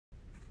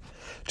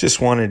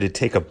Just wanted to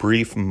take a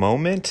brief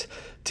moment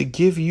to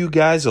give you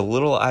guys a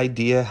little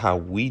idea how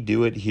we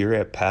do it here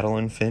at Paddle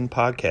and Fin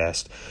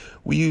Podcast.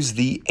 We use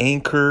the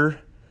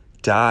Anchor.fm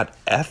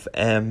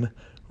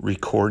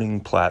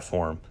recording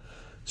platform.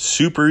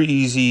 Super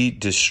easy,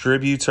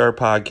 distributes our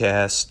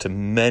podcast to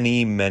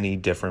many, many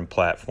different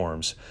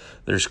platforms.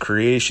 There's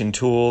creation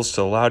tools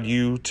to allow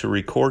you to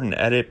record and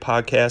edit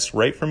podcasts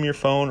right from your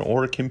phone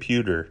or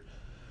computer.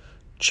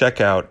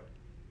 Check out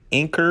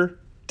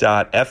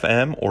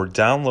Anchor.fm or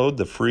download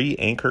the free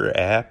Anchor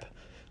app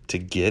to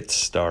get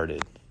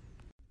started.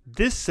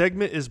 This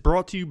segment is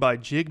brought to you by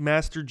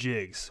Jigmaster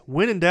Jigs.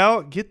 When in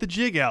doubt, get the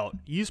jig out.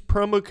 Use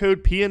promo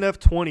code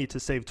PNF20 to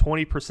save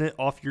 20%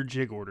 off your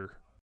jig order.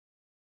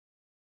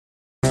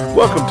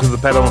 Welcome to the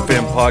Paddle and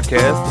Fin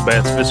Podcast, the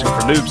Bass Fishing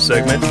for Noobs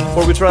segment,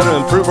 where we try to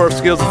improve our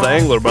skills as an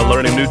angler by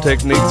learning new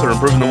techniques or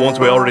improving the ones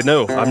we already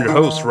know. I'm your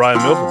host,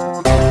 Ryan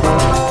Milford.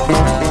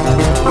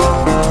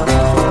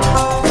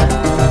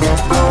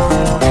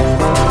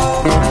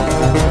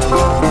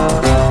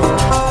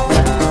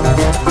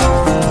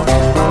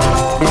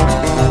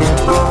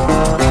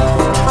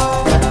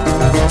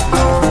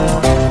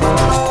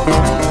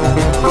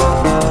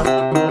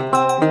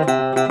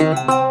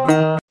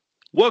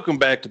 Welcome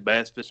back to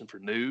Bass Fishing for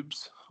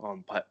Noobs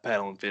on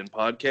Paddle and Fin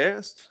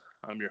Podcast.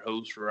 I'm your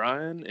host,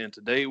 Ryan, and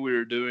today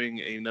we're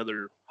doing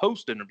another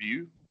host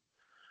interview.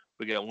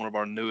 We got one of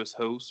our newest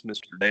hosts,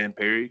 Mr. Dan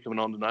Perry, coming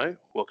on tonight.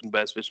 Welcome to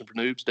Bass Fishing for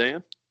Noobs,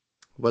 Dan.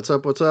 What's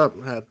up?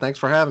 Thanks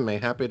for having me.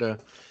 Happy to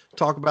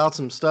talk about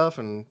some stuff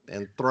and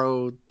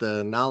throw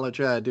the knowledge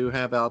I do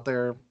have out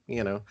there,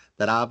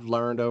 that I've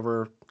learned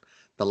over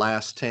the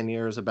last 10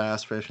 years of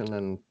bass fishing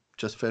and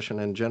just fishing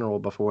in general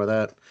before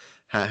that.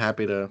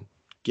 Happy to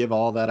give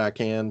all that I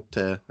can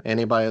to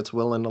anybody that's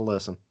willing to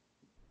listen.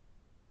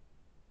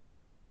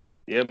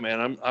 Yeah,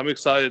 man, I'm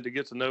excited to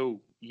get to know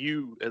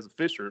you as a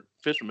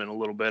fisherman a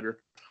little better.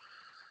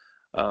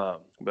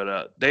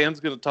 But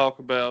Dan's going to talk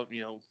about,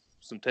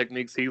 some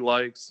techniques he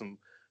likes, some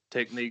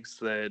techniques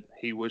that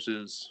he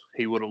wishes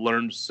he would have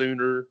learned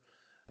sooner,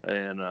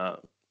 and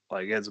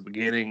like as a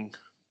beginning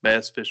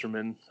bass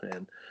fisherman.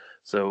 And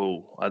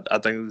so I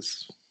think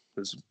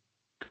this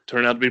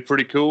turned out to be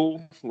pretty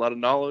cool. A lot of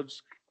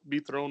knowledge be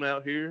thrown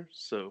out here.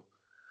 So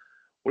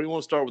where do you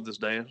want to start with this,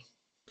 Dan?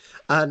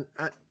 I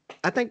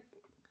think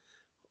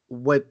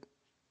what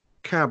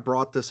kind of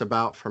brought this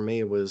about for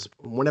me was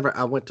whenever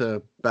I went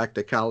back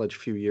to college a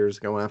few years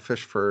ago, I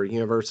fished for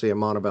University of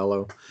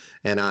Montebello,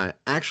 and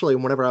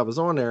whenever I was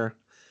on there,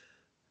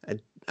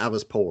 I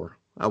was poor.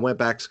 I went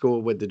back to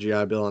school with the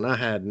GI Bill, and I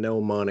had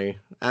no money.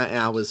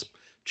 I was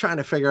trying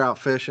to figure out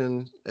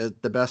fishing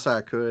the best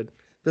I could.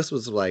 This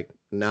was like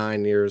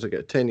 10 years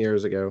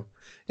ago.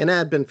 And I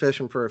had been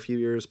fishing for a few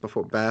years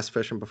before, bass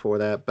fishing before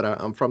that, but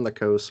I'm from the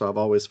coast, so I've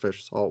always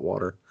fished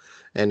saltwater.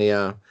 And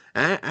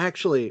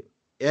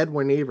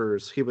Edwin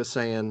Evers, he was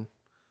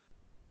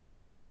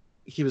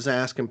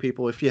asking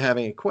people, if you have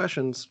any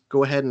questions,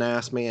 go ahead and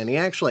ask me. And he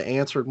actually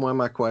answered one of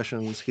my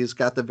questions. He's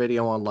got the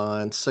video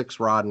online, 6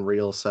 rod and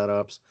reel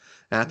setups.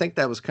 And I think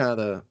that was kind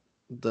of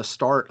the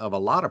start of a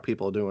lot of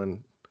people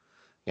doing.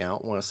 I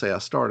don't want to say I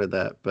started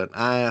that, but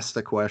I asked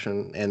the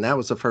question, and that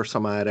was the first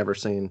time I had ever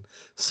seen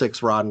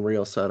 6 rod and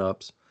reel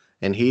setups,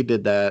 and he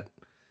did that.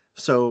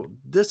 So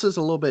this is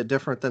a little bit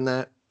different than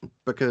that,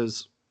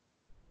 because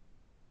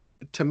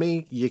to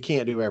me, you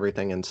can't do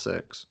everything in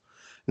 6.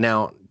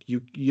 Now,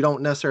 you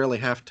don't necessarily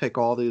have to take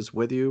all these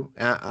with you.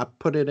 I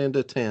put it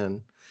into 10,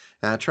 and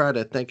I try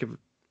to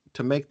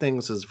to make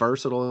things as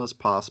versatile as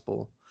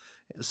possible,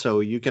 so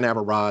you can have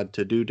a rod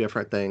to do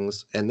different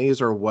things, and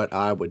these are what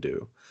I would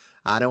do.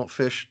 I don't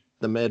fish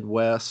the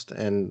Midwest,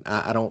 and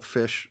I don't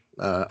fish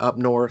up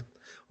north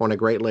on the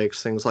Great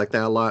Lakes, things like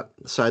that a lot.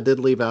 So I did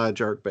leave out a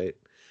jerkbait,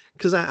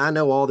 because I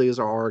know all these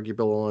are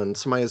arguable, and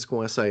somebody's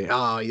going to say,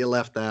 "Oh, you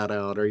left that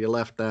out," or "You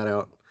left that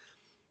out."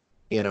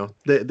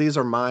 These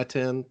are my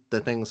 10, the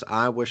things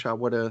I wish I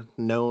would have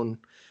known.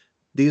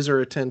 These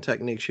are 10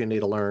 techniques you need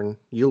to learn.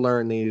 You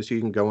learn these, you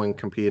can go and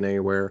compete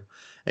anywhere,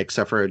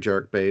 except for a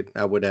jerkbait.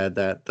 I would add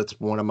that. That's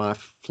one of my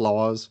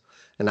flaws.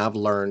 And I've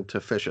learned to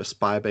fish a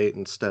spy bait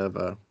instead of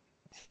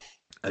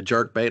a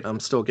jerk bait.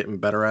 I'm still getting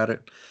better at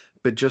it.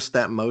 But just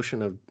that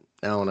motion of,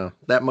 I don't know,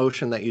 that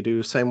motion that you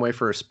do, same way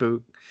for a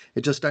spook,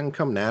 it just doesn't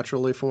come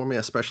naturally for me,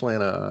 especially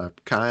in a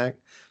kayak.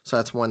 So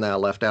that's one that I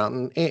left out.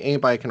 And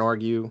anybody can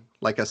argue,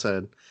 like I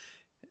said,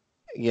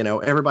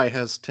 everybody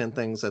has 10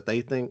 things that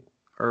they think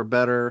are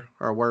better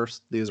or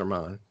worse. These are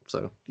mine.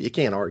 So you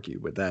can't argue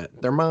with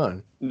that. They're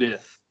mine. Yeah.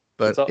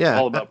 But it's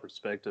all about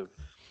perspective.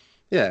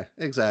 Yeah,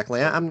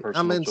 exactly. I'm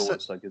in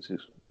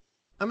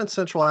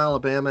Central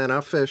Alabama, and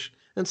I fish,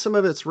 and some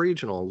of it's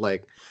regional.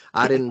 Like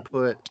I didn't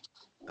put,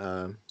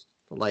 I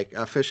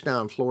fished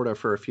down in Florida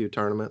for a few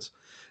tournaments,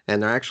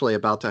 and they're actually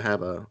about to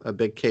have a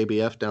big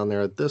KBF down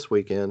there this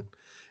weekend.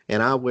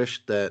 And I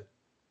wish that,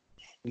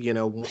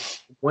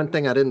 one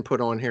thing I didn't put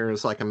on here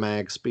is like a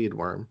mag speed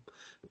worm.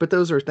 But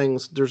those are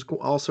things, there's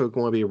also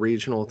going to be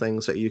regional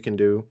things that you can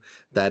do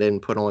that I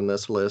didn't put on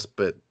this list,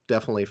 but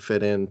definitely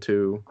fit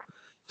into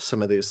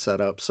some of these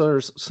setups. So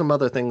there's some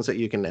other things that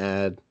you can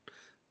add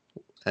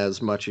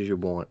as much as you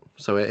want.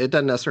 So it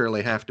doesn't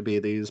necessarily have to be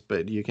these,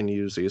 but you can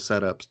use these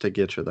setups to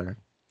get you there.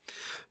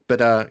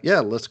 But yeah,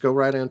 let's go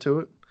right into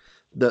it.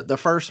 The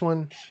first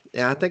one,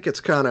 yeah, I think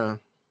it's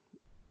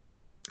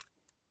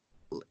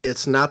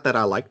not that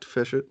I like to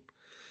fish it.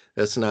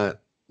 It's not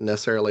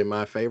necessarily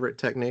my favorite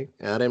technique.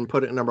 I didn't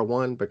put it number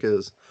one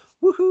because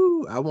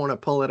woohoo, I want to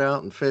pull it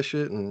out and fish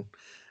it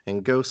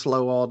and go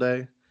slow all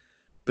day.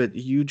 But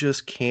you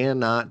just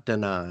cannot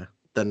deny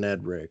the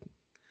Ned rig.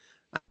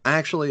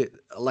 Actually,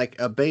 like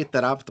a bait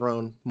that I've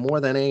thrown more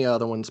than any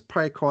other one's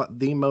probably caught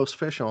the most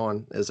fish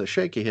on is a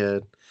shaky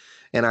head,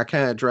 and I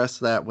kind of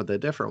addressed that with a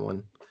different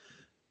one.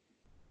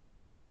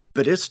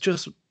 But it's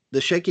just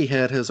the shaky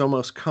head has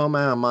almost come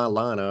out of my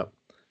lineup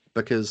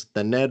because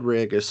the Ned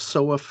rig is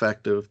so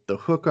effective. The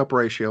hookup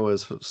ratio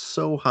is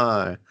so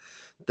high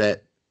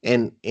that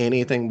and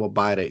anything will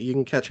bite it. You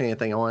can catch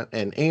anything on it.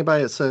 And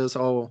anybody that says,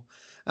 "Oh,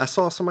 I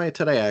saw somebody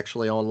today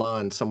actually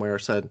online somewhere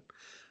said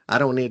I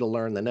don't need to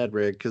learn the Ned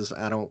rig because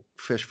I don't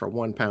fish for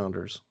 1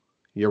 pounders."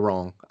 You're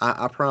wrong.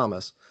 I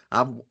promise.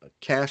 I've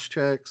cash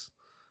checks,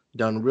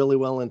 done really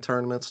well in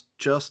tournaments,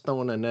 just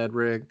throwing a Ned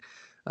rig.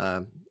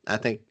 I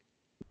think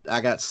I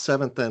got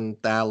seventh in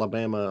the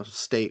Alabama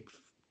State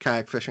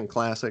Kayak Fishing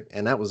Classic,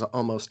 and that was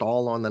almost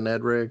all on the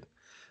Ned rig.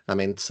 I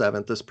mean,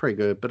 seventh is pretty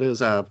good, but it was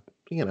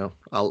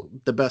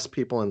the best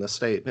people in the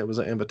state. It was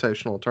an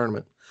invitational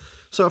tournament.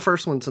 So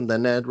first one's in the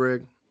Ned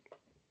rig.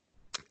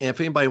 And if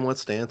anybody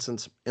wants to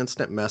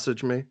instant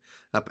message me,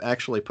 I've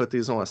actually put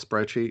these on a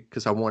spreadsheet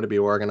because I want to be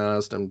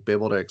organized and be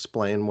able to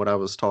explain what I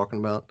was talking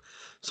about.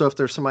 So if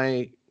there's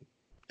somebody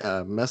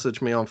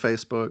message me on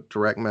Facebook,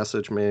 direct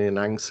message me, and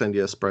I can send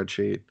you a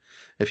spreadsheet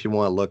if you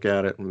want to look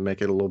at it and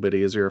make it a little bit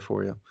easier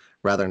for you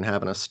rather than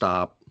having to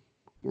stop,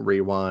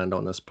 rewind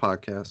on this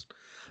podcast.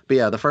 But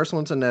yeah, the first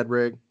one's a Ned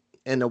rig.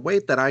 And the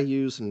weight that I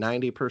use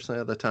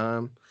 90% of the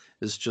time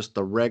is just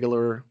the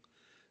regular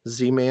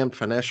Z-Man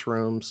Finesse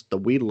Rooms, the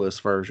weedless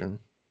version.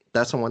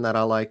 That's the one that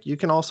I like. You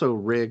can also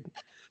rig,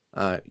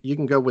 you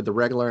can go with the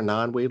regular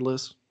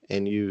non-weedless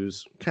and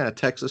use kind of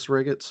Texas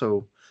rig it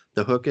so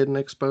the hook isn't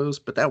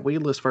exposed. But that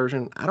weedless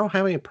version, I don't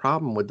have any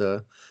problem with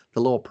the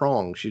little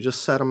prongs. You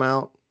just set them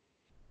out,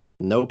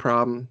 no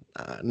problem.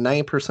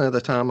 90% of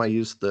the time I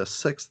use the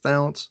 6th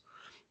ounce.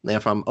 Now,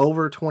 if I'm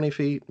over 20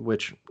 feet,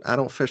 which I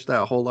don't fish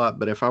that a whole lot,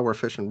 but if I were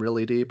fishing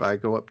really deep, I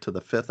go up to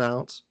the 5th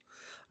ounce.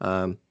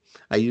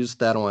 I use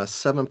that on a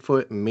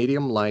 7-foot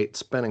medium light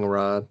spinning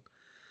rod.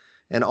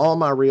 And all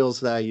my reels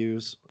that I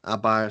use,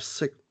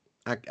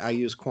 I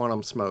use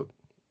Quantum Smoke.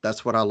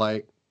 That's what I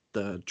like.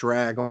 The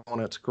drag on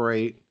it's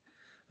great.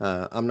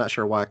 I'm not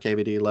sure why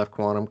KVD left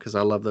Quantum because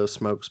I love those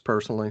smokes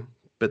personally.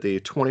 But the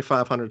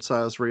 2500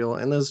 size reel,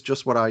 and this is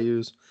just what I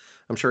use.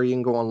 I'm sure you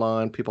can go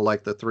online. People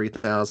like the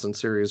 3000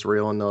 series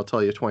reel, and they'll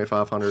tell you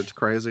 2500 is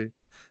crazy.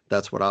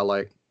 That's what I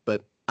like.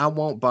 But I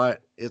won't buy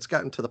it. It's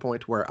gotten to the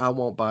point where I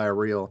won't buy a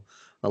reel,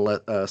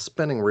 unless a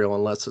spinning reel,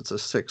 unless it's a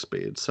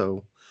 6-speed.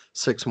 So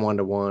 6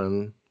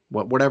 1-to-1,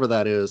 whatever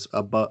that is,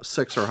 above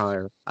 6 or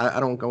higher. I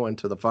don't go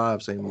into the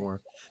 5s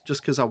anymore,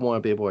 just because I want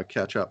to be able to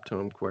catch up to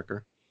them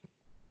quicker.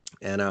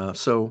 And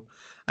so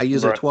I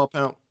use a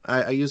 12-pound.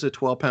 I use a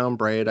 12-pound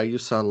braid. I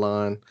use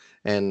Sunline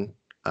and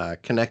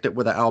connect it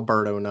with an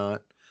Alberto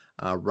knot.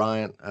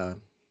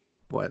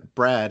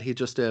 Brad? He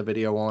just did a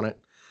video on it.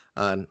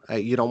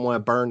 You don't want to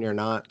burn your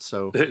knot,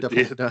 so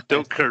definitely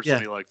don't curse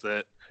me like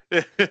that.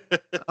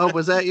 Oh,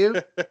 was that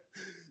you?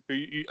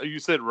 You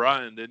said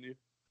Ryan, didn't you?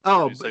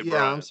 Oh, yeah.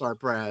 Brian? I'm sorry,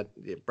 Brad.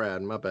 Yeah,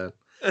 Brad. My bad.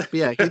 But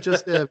yeah, he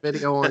just did a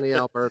video on the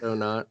Alberto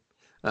knot.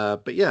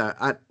 But yeah,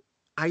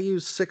 I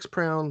use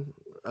 6-pound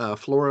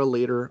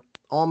fluoroliter.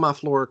 All my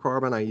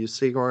fluorocarbon, I use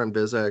Seaguar and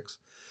Vizex.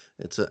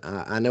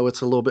 I know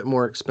it's a little bit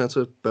more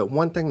expensive, but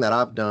one thing that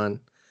I've done,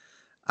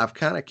 I've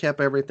kind of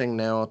kept everything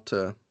now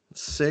to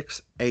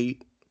 6,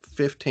 8,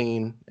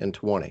 15, and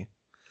 20,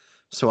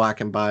 so I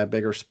can buy a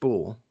bigger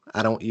spool.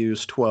 I don't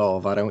use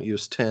 12. I don't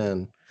use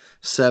 10,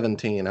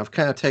 17. I've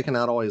kind of taken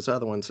out all these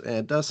other ones, and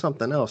it does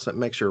something else that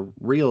makes your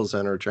reels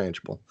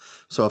interchangeable.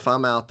 So if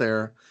I'm out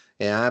there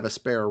and I have a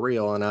spare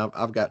reel and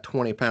I've got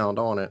 20 pound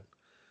on it,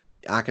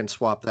 I can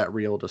swap that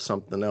reel to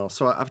something else.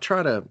 So I've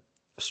tried to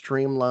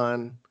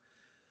streamline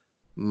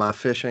my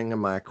fishing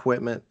and my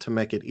equipment to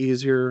make it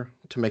easier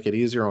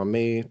on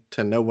me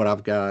to know what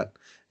I've got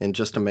and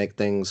just to make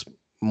things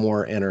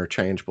more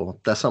interchangeable.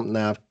 That's something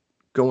that I've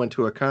go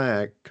into a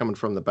kayak coming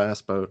from the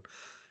bass boat.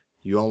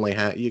 You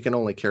can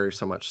only carry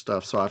so much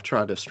stuff. So I've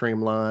tried to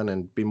streamline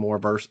and be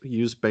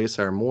use baits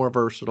that are more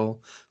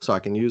versatile so I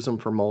can use them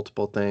for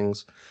multiple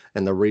things.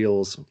 And the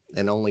reels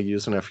and only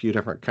using a few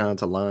different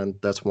kinds of line.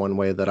 That's one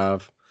thing that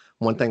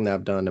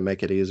I've done to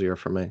make it easier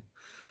for me.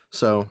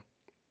 So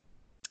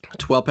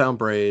 12-pound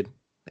braid,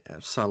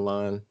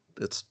 Sunline,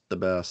 it's the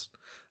best.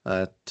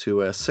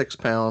 To a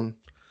 6-pound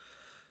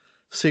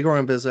Seaguar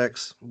and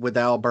Vizex with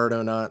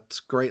Alberto knot. It's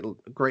great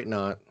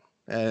knot.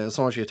 As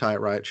long as you tie it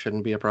right,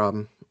 shouldn't be a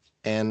problem.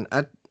 And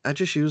I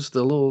just use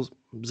the little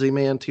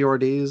Z-Man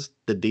TRDs,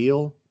 the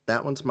deal.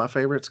 That one's my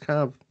favorite. It's kind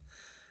of,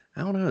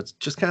 I don't know. It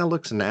just kind of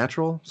looks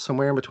natural,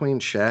 somewhere in between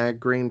shag,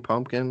 green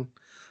pumpkin.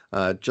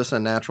 Just a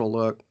natural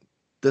look.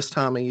 This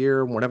time of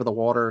year, whenever the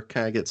water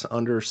kind of gets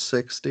under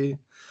 60,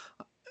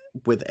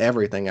 with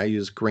everything, I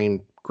use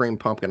green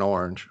pumpkin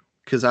orange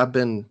because I've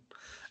been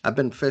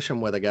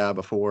fishing with a guy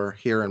before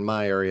here in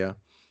my area,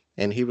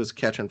 and he was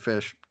catching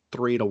fish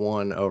 3 to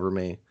 1 over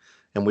me,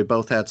 and we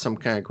both had some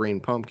kind of green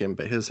pumpkin,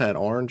 but his had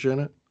orange in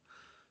it.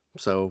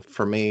 So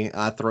for me,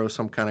 I throw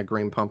some kind of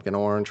green pumpkin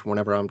orange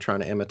whenever I'm trying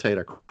to imitate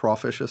a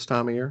crawfish this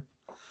time of year.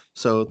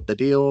 So the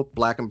deal,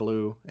 black and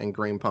blue and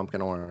green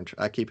pumpkin orange.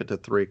 I keep it to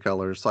 3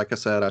 colors. Like I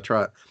said,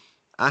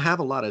 I have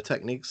a lot of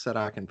techniques that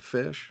I can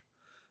fish,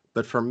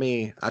 but for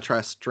me, I try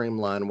to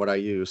streamline what I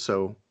use.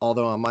 So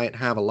although I might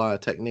have a lot of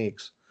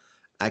techniques,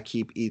 I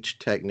keep each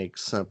technique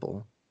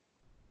simple.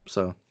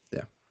 So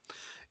yeah.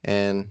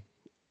 And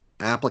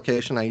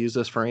application, I use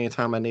this for any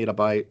time I need a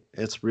bite.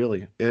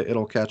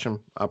 It'll catch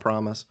them. I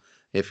promise.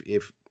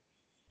 If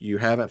you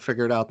haven't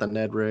figured out the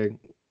Ned rig,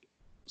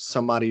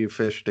 somebody you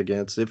fished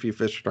against, if you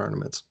fish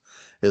tournaments,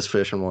 is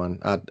fishing one.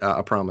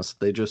 I promise.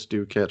 They just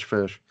do catch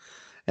fish.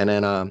 And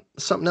then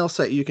something else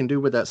that you can do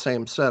with that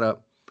same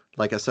setup,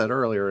 like I said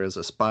earlier, is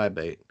a spy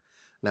bait.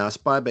 Now, a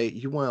spy bait,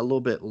 you want a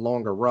little bit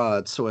longer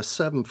rod, so a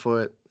 7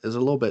 foot is a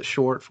little bit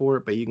short for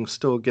it, but you can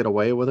still get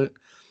away with it.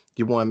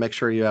 You want to make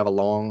sure you have a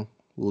long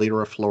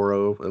leader of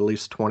fluoro, at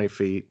least 20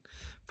 feet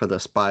for the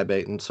spy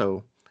bait. And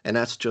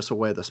that's just the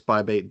way the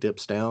spy bait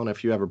dips down.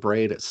 If you have a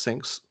braid, it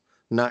sinks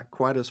not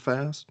quite as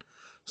fast.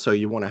 So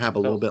you want to have a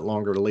little bit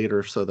longer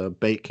leader so the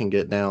bait can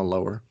get down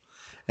lower.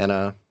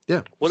 And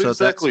yeah. What so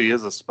exactly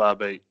is a spy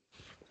bait?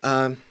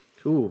 I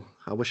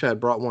wish I had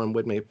brought one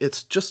with me.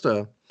 It's just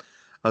a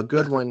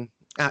good one.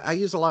 I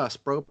use a lot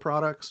of Spro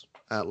products.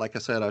 Like I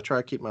said, I try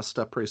to keep my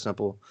stuff pretty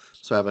simple.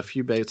 So I have a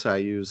few baits I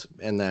use,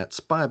 and that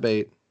spy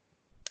bait,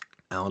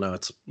 I don't know,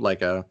 it's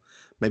like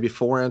maybe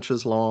 4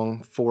 inches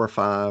long, 4 or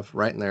 5,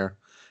 right in there.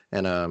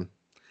 And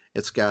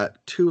it's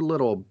got 2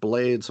 little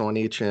blades on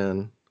each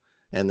end,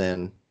 and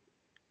then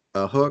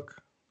a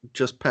hook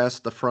just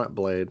past the front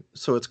blade.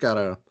 So it's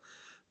got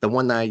the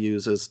one that I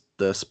use is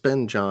the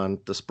Spin John,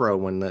 the Spro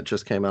one that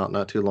just came out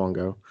not too long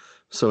ago.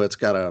 So it's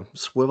got a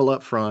swivel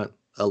up front,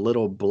 a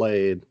little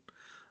blade,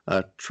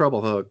 a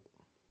treble hook,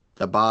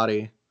 the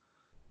body,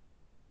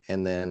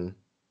 and then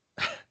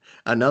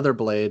another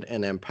blade,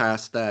 and then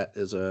past that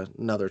is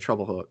another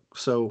treble hook.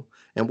 So,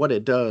 and what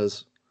it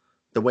does,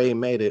 the way he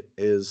made it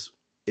is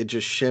it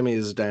just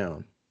shimmies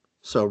down.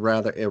 So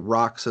rather, it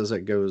rocks as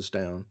it goes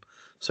down.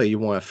 So you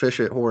want to fish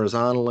it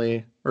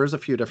horizontally. There's a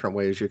few different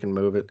ways you can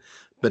move it,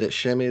 but it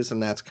shimmies,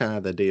 and that's kind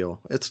of the deal.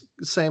 It's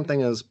the same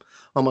thing as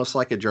almost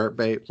like a jerk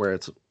bait where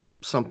it's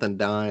something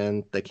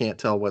dying. They can't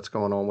tell what's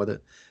going on with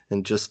it.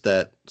 And just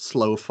that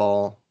slow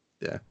fall.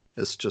 Yeah,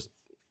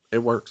 it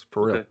works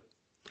for real.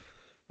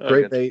 Okay.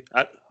 Great bait.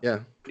 Yeah.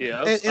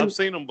 Yeah, I've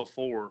seen them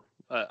before.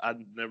 I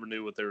never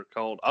knew what they were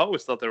called. I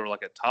always thought they were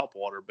like a top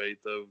water bait,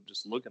 though,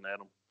 just looking at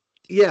them.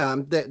 Yeah,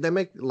 they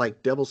make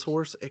like Devil's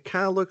Horse. It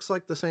kind of looks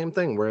like the same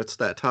thing where it's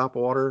that top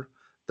water,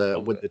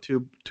 with the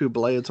two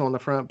blades on the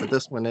front, but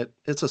this one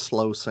it's a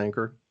slow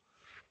sinker.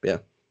 Yeah.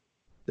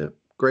 Yeah,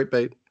 great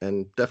bait,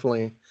 and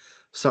definitely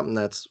something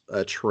that's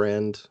a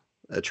trending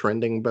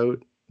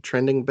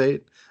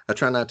bait. I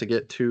try not to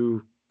get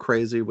too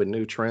crazy with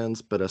new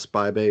trends, but a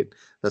spy bait,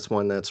 that's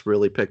one that's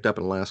really picked up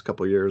in the last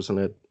couple of years,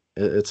 and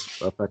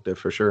it's effective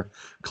for sure.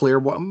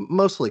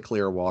 Mostly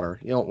clear water.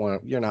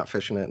 You're not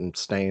fishing it in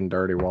stained,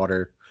 dirty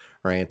water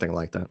or anything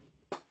like that.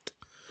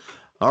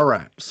 All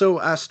right, so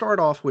I start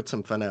off with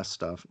some finesse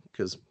stuff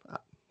because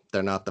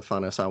they're not the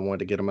funnest. I wanted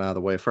to get them out of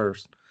the way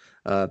first.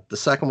 The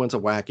second one's a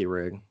wacky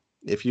rig.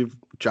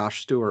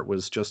 Josh Stewart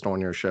was just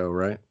on your show,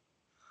 right?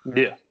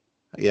 Yeah.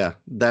 Yeah,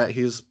 that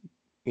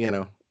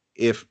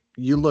if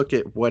you look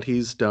at what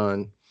he's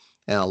done,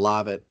 and a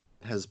lot of it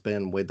has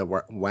been with the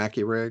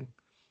wacky rig,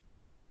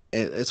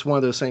 it's one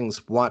of those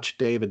things. Watch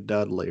David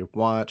Dudley.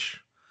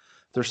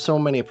 There's so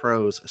many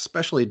pros,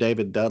 especially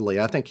David Dudley.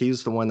 I think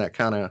he's the one that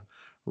kind of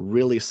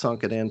really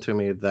sunk it into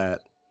me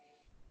that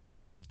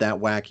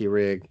wacky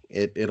rig,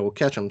 it'll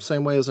catch them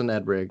same way as a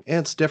Ned rig. And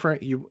it's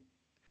different.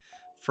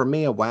 For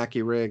me, a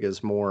wacky rig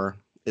is more,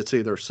 it's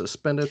either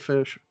suspended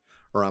fish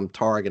or I'm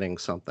targeting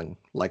something.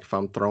 Like if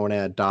I'm throwing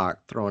at a dock,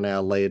 throwing at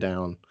a lay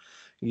down,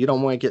 you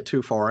don't want to get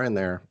too far in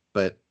there,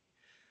 but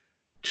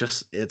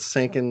it's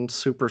sinking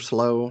super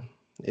slow.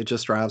 It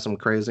just drives them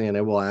crazy, and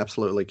it will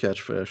absolutely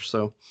catch fish.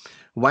 So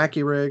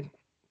wacky rig.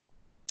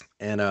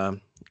 And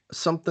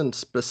something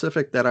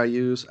specific that I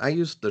use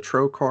the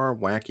Trocar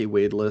Wacky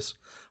Weedless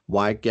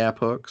wide gap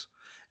hooks.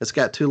 It's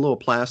got 2 little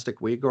plastic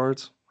weed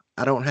guards.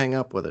 I don't hang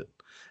up with it.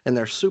 And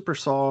they're super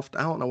soft.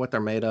 I don't know what they're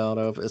made out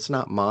of. It's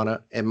not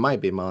mono. It might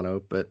be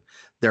mono, but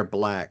they're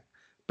black.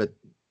 But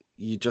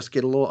you just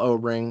get a little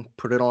O-ring,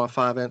 put it on a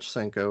 5-inch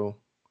Senko,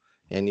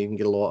 and you can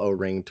get a little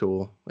O-ring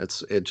tool.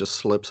 It just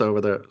slips over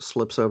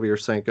your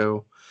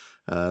Senko.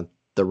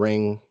 The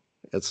ring,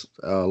 it's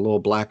a little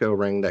black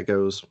O-ring that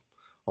goes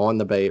on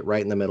the bait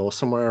right in the middle,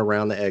 somewhere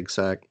around the egg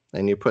sac,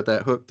 and you put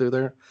that hook through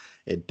there.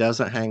 It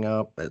doesn't hang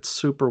up. It's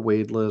super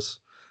weedless.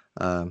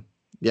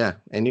 Yeah,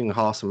 and you can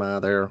hoss them out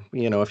of there.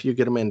 If you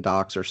get them in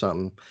docks or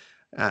something,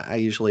 I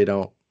usually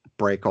don't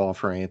break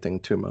off or anything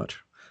too much.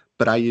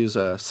 But I use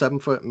a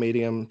 7-foot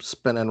medium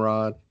spinning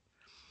rod,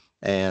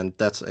 and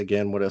that's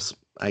again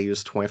I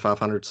use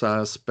 2500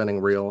 size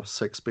spinning reel,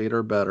 6 speed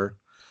or better.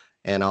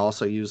 And I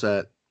also use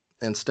that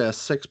instead of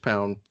 6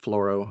 pound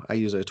fluoro, I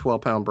use a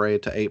 12 pound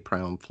braid to 8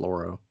 pound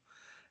fluoro.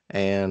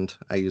 And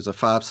I use a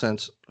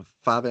 5-inch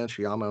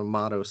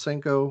Yamamoto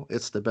Senko.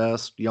 It's the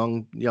best.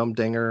 Yum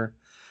Dinger.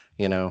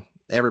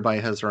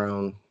 Everybody has their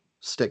own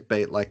stick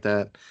bait like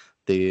that.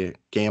 The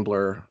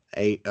Gambler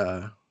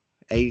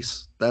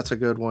Ace, that's a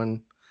good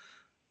one.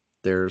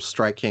 There's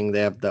Strike King. They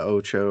have the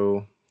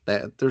Ocho.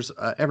 There's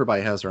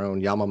everybody has their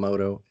own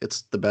Yamamoto.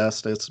 It's the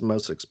best. It's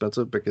most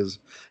expensive because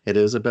it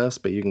is the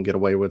best, but you can get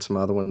away with some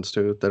other ones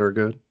too that are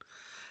good.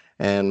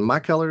 And my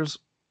colors,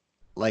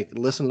 like,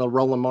 listen to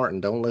Roland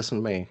Martin. Don't listen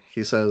to me.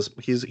 He says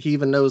he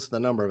even knows the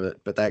number of it.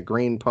 But that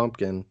green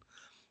pumpkin,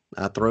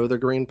 I throw the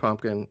green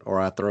pumpkin or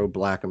I throw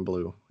black and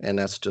blue, and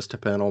that's just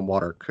depending on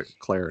water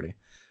clarity.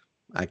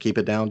 I keep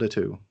it down to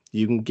 2.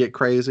 You can get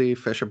crazy,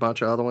 fish a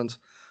bunch of other ones,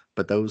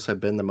 but those have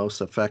been the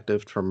most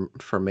effective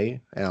for me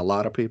and a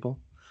lot of people.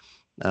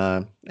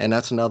 And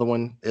that's another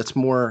one.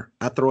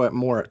 I throw it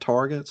more at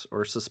targets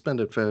or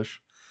suspended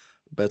fish,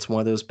 but it's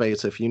one of those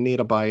baits. If you need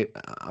a bite,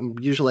 I'm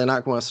usually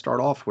not going to start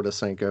off with a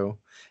Senko,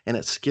 and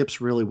it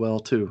skips really well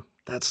too.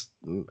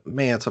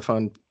 Man, it's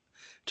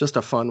just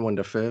a fun one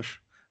to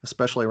fish,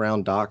 especially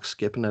around docks,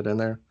 skipping it in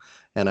there.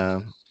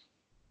 And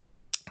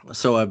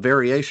so a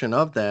variation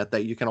of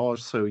that you can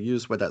also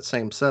use with that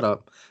same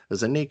setup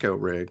is a Nico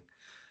rig.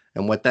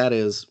 And what that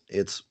is,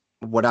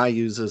 what I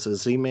use is a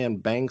Z-Man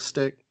bang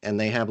stick, and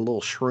they have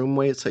little shroom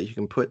weights that you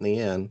can put in the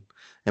end.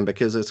 And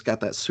because it's got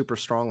that super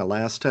strong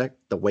Elastec,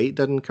 the weight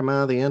doesn't come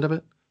out of the end of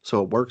it,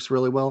 so it works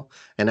really well,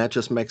 and that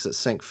just makes it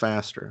sink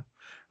faster.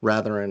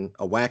 Rather than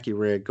a wacky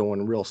rig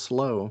going real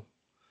slow,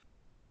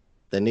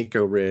 the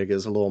Nico rig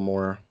is a little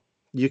more.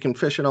 You can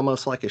fish it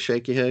almost like a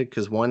shaky head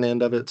because one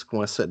end of it's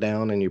going to sit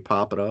down and you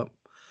pop it up.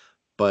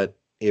 But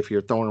if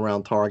you're throwing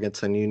around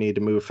targets and you need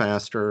to move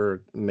faster,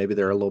 or maybe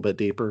they're a little bit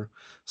deeper,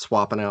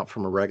 swapping out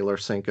from a regular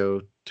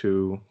Senko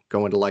to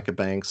going to like a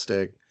bang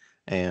stick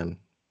and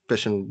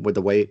fishing with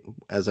the weight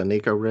as a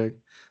Nico rig,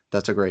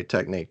 that's a great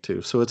technique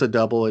too. So it's a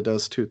double. It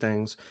does 2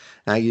 things.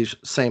 And I use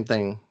same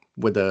thing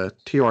with the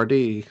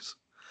TRDs.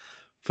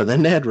 For the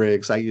Ned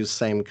rigs, I use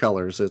same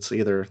colors. It's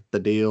either the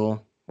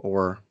deal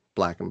or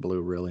black and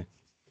blue, really.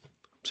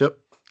 So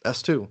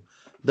that's 2.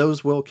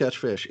 Those will catch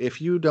fish.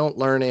 If you don't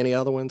learn any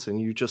other ones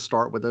and you just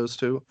start with those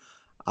 2,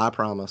 I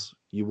promise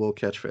you will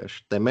catch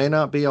fish. They may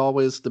not be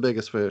always the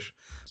biggest fish,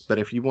 but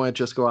if you want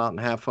to just go out and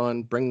have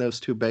fun, bring those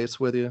 2 baits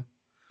with you.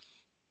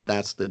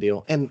 That's the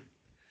deal. And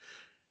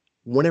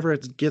whenever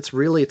it gets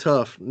really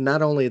tough,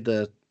 not only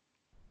the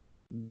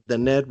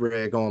Ned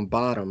rig on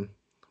bottom,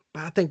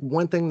 but I think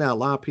one thing that a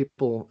lot of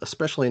people,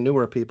 especially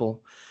newer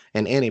people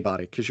and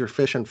anybody, because you're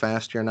fishing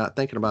fast, you're not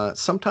thinking about it.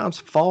 Sometimes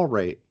fall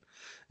rate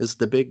is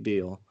the big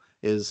deal.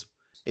 Is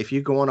if you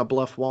go on a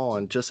bluff wall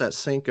and just that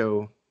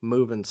Senko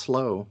moving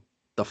slow,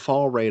 the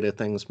fall rate of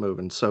things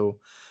moving. So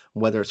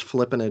whether it's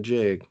flipping a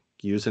jig,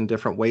 using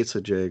different weights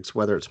of jigs,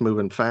 whether it's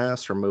moving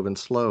fast or moving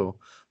slow,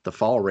 the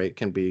fall rate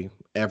can be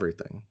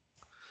everything,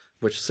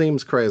 which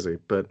seems crazy,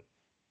 but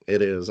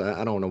it is.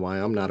 I don't know why.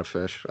 I'm not a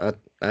fish. I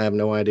have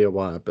no idea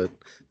why, but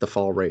the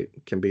fall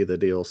rate can be the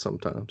deal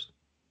sometimes.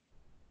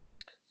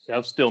 Yeah,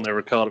 I've still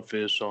never caught a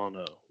fish on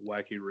a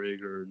wacky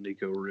rig or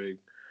Nico rig.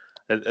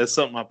 That's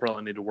something I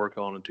probably need to work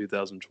on in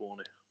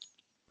 2020.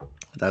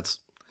 That's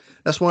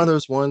one of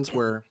those ones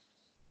where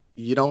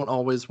you don't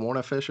always want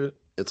to fish it.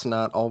 It's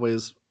not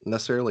always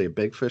necessarily a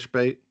big fish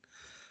bait,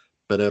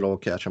 but it'll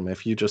catch them.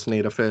 If you just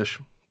need a fish,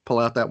 pull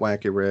out that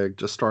wacky rig,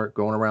 just start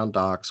going around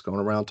docks, going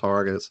around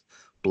targets,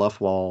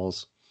 bluff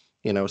walls,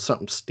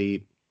 something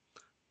steep,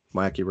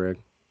 wacky rig.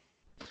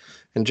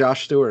 And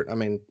Josh Stewart, I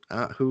mean,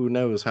 who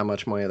knows how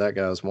much money that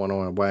guy's won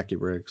on a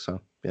wacky rig. So,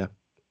 yeah.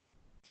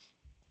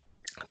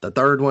 The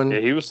third one. Yeah,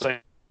 he was saying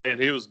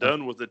he was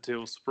done with it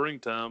till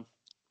springtime.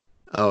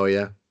 Oh,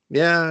 yeah.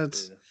 Yeah,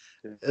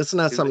 it's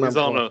not something he's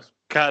on a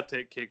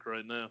Kitech kick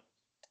right now.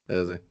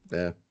 Is he?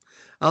 Yeah.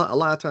 A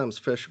lot of times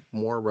fish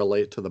more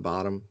relate to the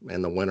bottom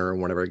in the winter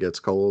whenever it gets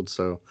cold.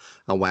 So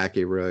a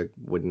wacky rig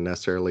wouldn't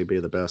necessarily be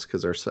the best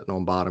because they're sitting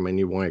on bottom and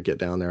you want to get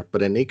down there.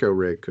 But a Nico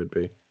rig could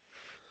be.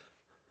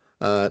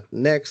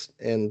 Next,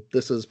 and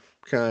this is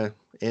kind of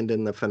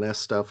ending the finesse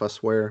stuff, I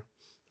swear,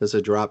 is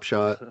a drop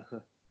shot.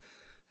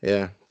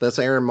 Yeah, that's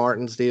Aaron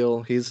Martin's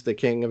deal. He's the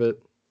king of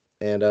it.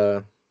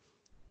 And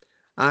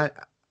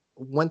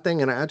one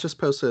thing, and I just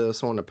posted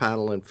this on the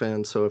Paddle and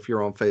Fin, so if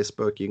you're on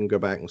Facebook, you can go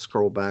back and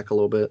scroll back a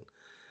little bit.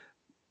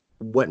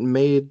 What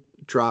made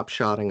drop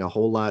shotting a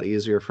whole lot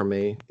easier for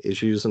me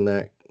is using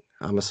that,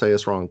 I'm going to say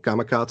this wrong,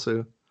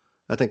 Gamakatsu.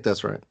 I think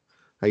that's right.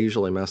 I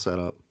usually mess that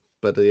up.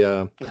 But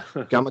the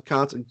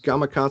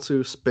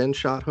Gamakatsu spin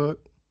shot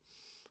hook,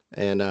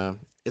 and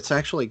it's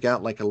actually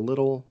got like a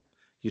little,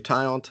 you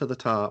tie onto the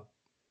top.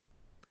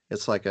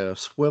 It's like a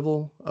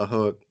swivel, a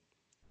hook,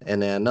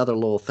 and then another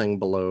little thing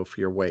below for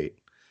your weight.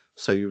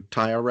 So you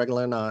tie a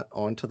regular knot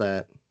onto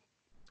that,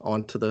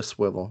 onto the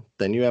swivel.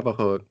 Then you have a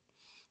hook,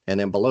 and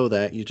then below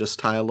that you just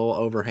tie a little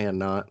overhand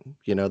knot.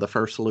 You know, the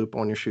first loop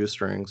on your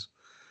shoestrings,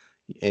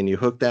 and you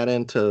hook that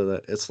into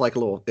the. It's like a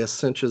little. It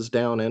cinches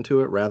down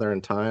into it rather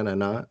than tying a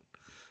knot.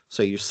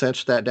 So you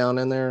cinch that down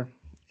in there,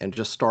 and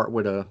just start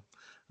with a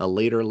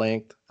leader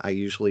length. I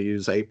usually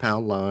use 8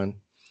 pound line.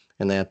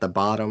 And then at the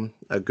bottom,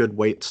 a good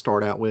weight to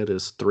start out with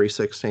is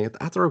 3/16.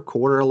 I throw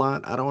quarter a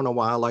lot. I don't know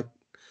why I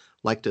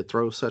like to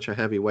throw such a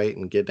heavy weight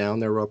and get down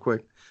there real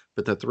quick.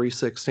 But the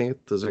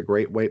 3/16 is a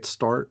great weight to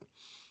start.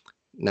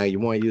 Now you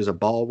want to use a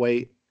ball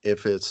weight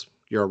if it's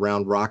you're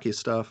around rocky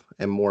stuff,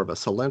 and more of a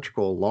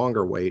cylindrical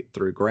longer weight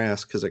through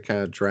grass because it kind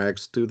of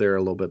drags through there a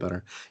little bit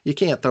better. You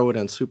can't throw it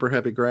in super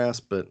heavy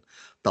grass, but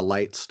the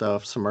light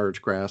stuff,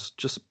 submerged grass,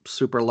 just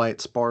super light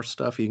sparse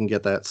stuff, you can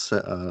get that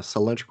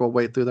cylindrical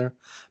weight through there.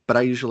 But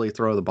I usually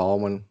throw the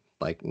ball one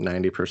like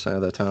 90%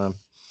 of the time.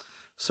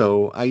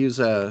 So I use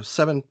a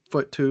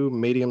 7'2"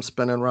 medium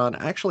spinning rod.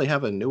 I actually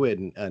have a new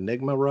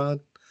Enigma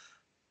rod,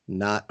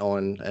 not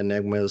on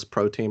Enigma's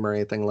Pro Team or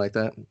anything like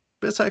that.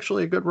 But it's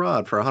actually a good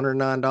rod for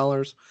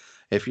 $109.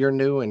 If you're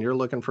new and you're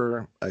looking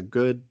for a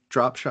good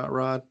drop shot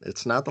rod,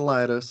 it's not the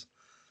lightest,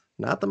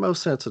 not the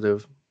most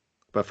sensitive,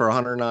 but for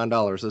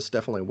 $109, it's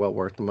definitely well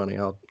worth the money.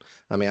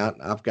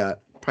 I've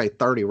got probably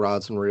 30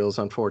 rods and reels.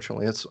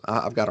 Unfortunately,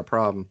 I've got a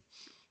problem,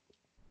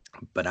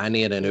 but I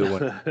need a new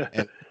one,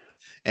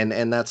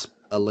 and that's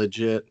a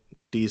legit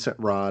decent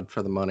rod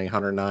for the money.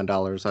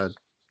 $109. I'd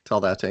tell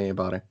that to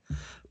anybody.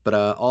 But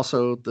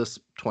also this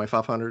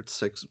 2500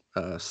 six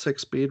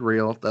speed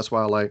reel. That's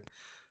why I like,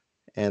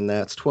 and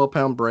that's 12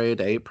 pound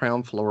braid, 8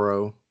 pound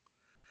fluoro,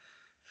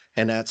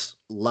 and that's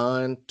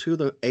line to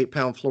the 8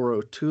 pound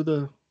fluoro to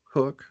the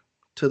hook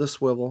to the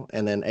swivel,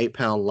 and then 8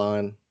 pound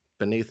line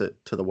beneath it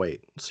to the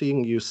weight. So you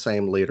can use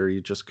same leader.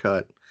 You just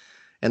cut.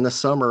 In the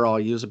summer, I'll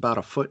use about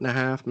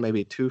 1.5 feet,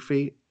 maybe 2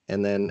 feet,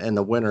 and then in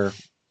the winter,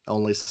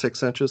 only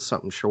 6 inches,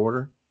 something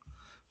shorter.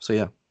 So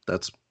yeah,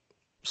 that's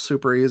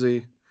super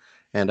easy.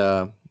 And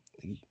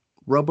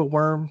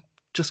RoboWorm,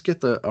 just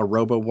get a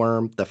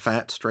RoboWorm, the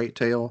fat straight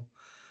tail,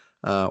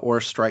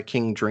 or Strike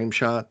King Dream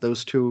Shot.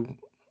 Those two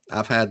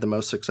I've had the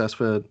most success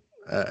with.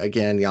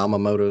 Again,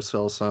 Yamamoto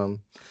sells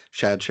some,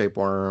 Shad Shape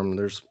Worm.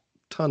 There's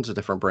tons of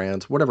different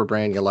brands. Whatever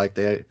brand you like,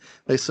 they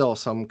sell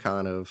some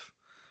kind of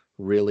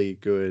really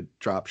good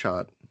drop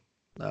shot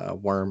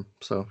worm.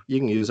 So you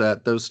can use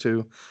that. Those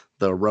two,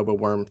 the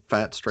RoboWorm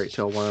Fat Straight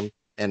Tail Worm,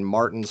 and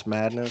Martin's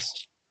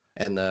Madness,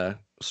 and the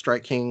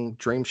Strike King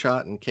Dream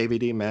Shot and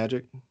KVD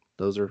Magic.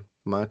 Those are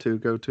my two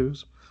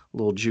go-tos. A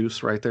little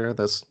juice right there.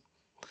 That's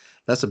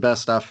the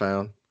best I've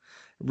found.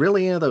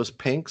 Really, yeah, those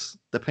pinks,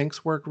 the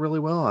pinks work really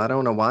well. I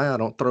don't know why I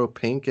don't throw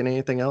pink in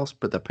anything else,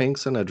 but the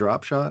pinks in a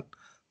drop shot,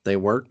 they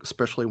work,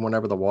 especially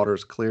whenever the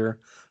water's clear.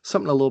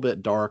 Something a little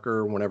bit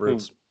darker whenever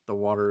it's the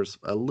water's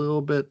a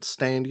little bit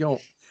stained.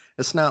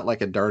 It's not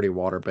like a dirty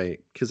water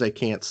bait because they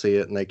can't see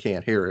it and they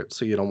can't hear it,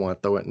 so you don't want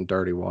to throw it in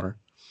dirty water.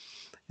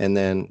 And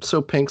then,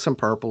 so pinks and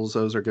purples,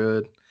 those are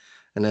good.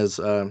 And as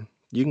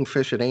you can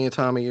fish at any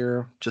time of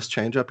year, just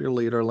change up your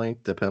leader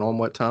length, depending on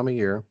what time of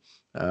year.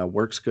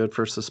 Works good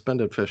for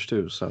suspended fish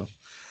too. So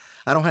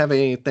I don't have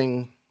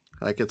anything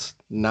like it's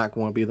not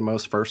going to be the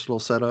most versatile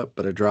setup,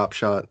 but a drop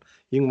shot.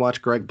 You can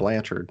watch Greg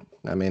Blanchard.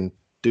 I mean,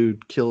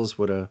 dude kills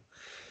with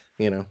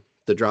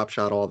the drop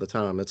shot all the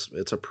time.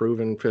 It's a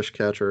proven fish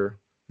catcher.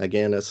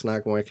 Again, it's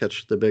not going to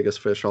catch the biggest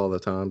fish all the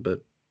time,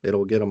 but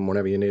it'll get them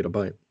whenever you need a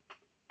bite.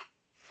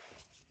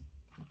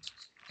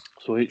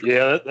 Sweet.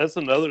 Yeah, that's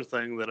another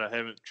thing that I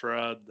haven't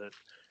tried. That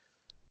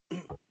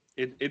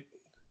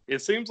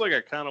it seems like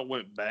I kind of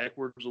went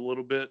backwards a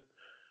little bit,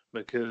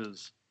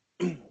 because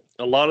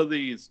a lot of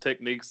these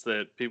techniques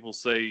that people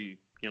say,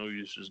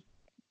 you should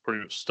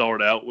pretty much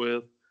start out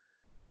with,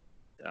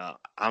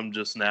 I'm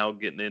just now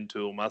getting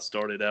into them. I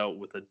started out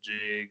with a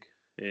jig,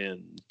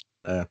 and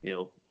I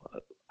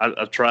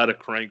tried a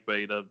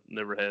crankbait. I've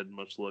never had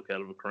much luck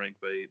out of a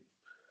crankbait,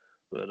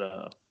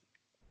 but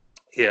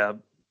yeah,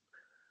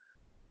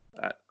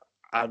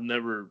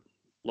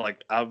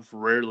 I've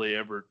rarely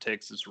ever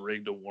Texas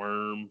rigged a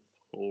worm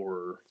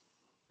or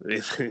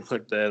anything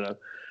like that.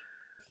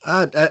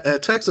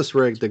 At Texas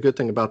rig, the good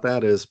thing about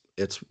that is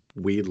it's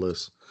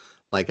weedless.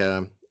 Like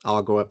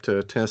I'll go up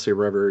to Tennessee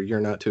River.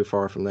 You're not too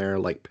far from there,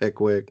 like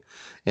Pickwick.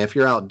 And if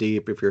you're out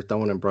deep, if you're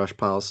throwing in brush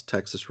piles,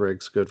 Texas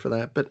rig's good for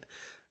that. But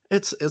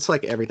it's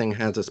like everything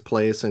has its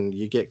place, and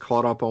you get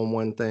caught up on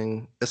one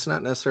thing. It's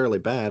not necessarily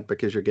bad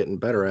because you're getting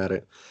better at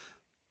it.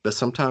 But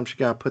sometimes you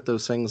gotta put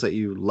those things that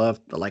you love.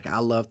 Like I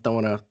love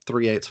throwing a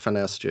 3/8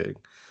 finesse jig.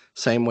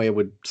 Same way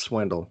with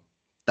swindle.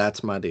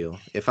 That's my deal.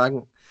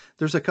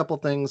 There's a couple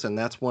things, and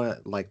that's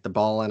what, like the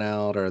balling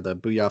out or the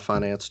Booyah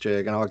Finance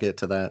jig, and I'll get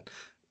to that.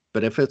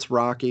 But if it's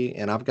rocky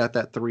and I've got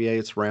that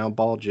 3/8 round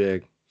ball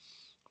jig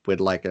with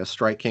like a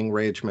Strike King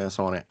Rage Miss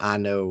on it, I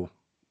know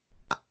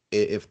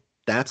if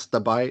that's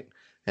the bite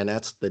and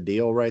that's the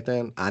deal right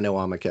then, I know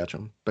I'm gonna catch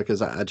them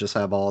because I just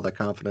have all the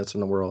confidence in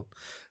the world.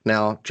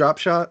 Now, drop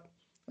shot,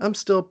 I'm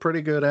still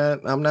pretty good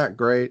at. I'm not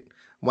great.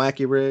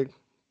 Wacky rig,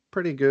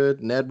 pretty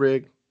good. Ned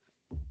rig,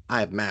 I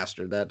have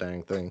mastered that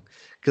dang thing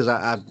because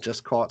I've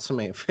just caught so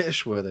many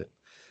fish with it.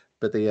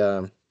 But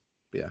yeah,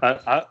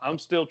 I'm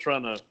still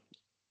trying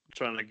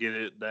to get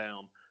it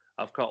down.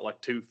 I've caught like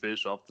 2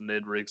 fish off the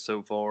Ned rig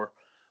so far.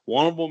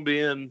 One of them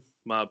being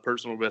my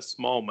personal best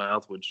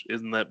smallmouth, which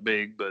isn't that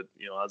big, but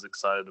I was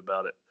excited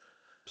about it.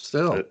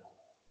 still, But,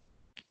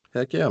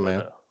 heck yeah,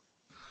 man.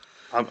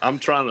 I'm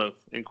trying to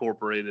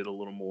incorporate it a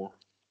little more.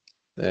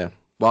 Yeah.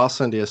 Well, I'll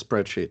send you a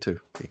spreadsheet too.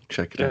 You can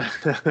check it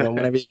out.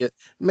 Whenever you get,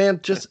 man,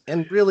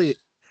 and really,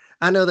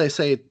 I know they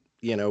say,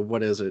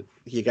 what is it?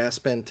 You got to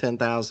spend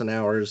 10,000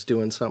 hours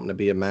doing something to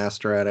be a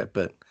master at it,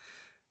 but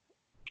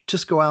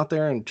just go out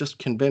there and just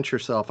convince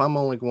yourself, I'm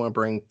only going to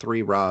bring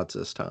 3 rods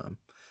this time.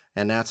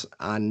 And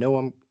I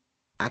know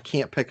I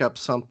can't pick up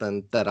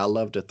something that I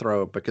love to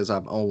throw because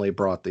I've only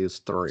brought these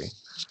 3.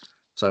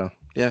 So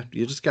yeah,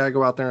 you just gotta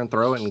go out there and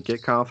throw it and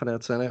get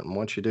confidence in it. And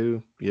once you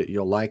do,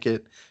 you'll like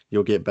it,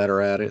 you'll get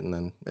better at it, and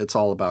then it's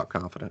all about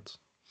confidence.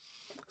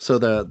 So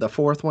the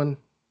fourth one,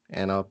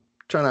 and I'll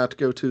try not to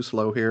go too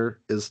slow here,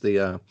 is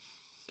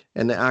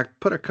and I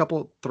put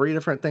 3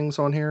 different things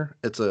on here.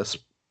 It's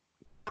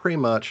pretty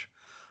much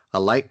a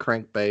light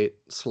crankbait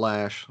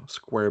slash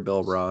square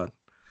bill rod.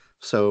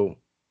 So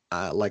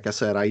like I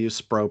said, I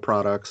use Spro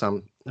products.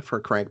 I'm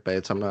for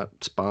crankbaits. I'm not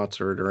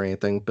sponsored or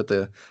anything, but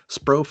the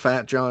Spro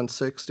Fat John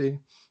 60,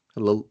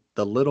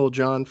 the Little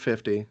John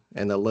 50,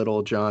 and the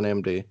Little John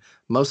MD.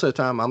 Most of the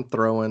time, I'm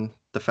throwing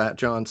the Fat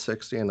John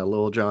 60 and the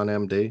Little John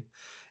MD,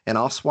 and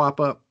I'll swap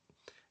up.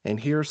 And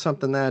here's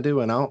something that I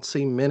do, and I don't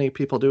see many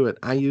people do it.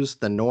 I use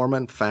the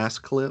Norman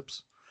Fast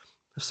Clips.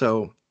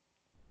 So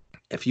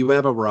if you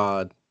have a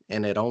rod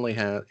and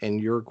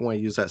you're going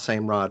to use that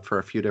same rod for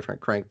a few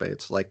different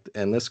crankbaits, like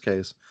in this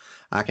case,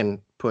 I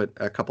can put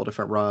a couple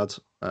different rods,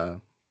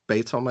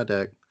 baits on my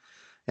deck,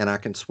 and I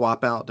can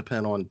swap out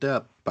depending on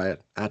depth.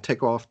 But I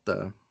take off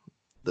the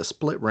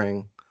split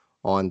ring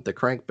on the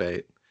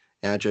crankbait,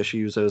 and I just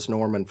use those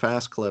Norman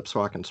Fast Clips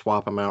so I can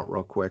swap them out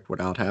real quick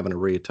without having to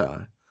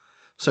retie.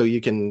 So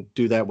you can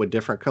do that with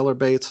different color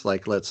baits.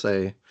 Like let's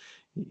say,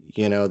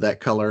 that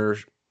color,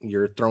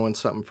 you're throwing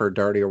something for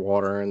dirtier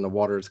water and the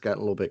water's gotten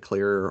a little bit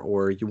clearer,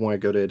 or you want to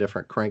go to a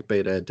different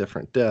crankbait at a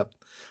different depth.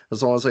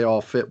 As long as they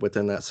all fit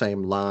within that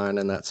same line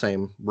and that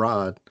same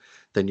rod,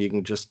 then you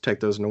can just take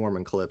those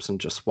Norman clips and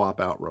just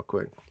swap out real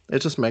quick. It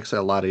just makes it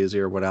a lot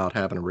easier without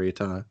having to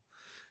retie.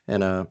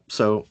 And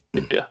so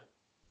Yeah.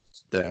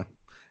 yeah.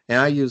 And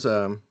I use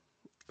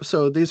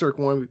so these are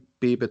going to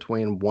be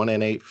between 1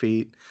 and 8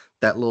 feet.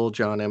 That Little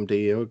John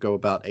MD will go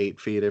about 8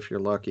 feet if you're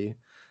lucky.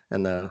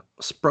 And the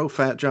Spro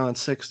Fat John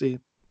 60,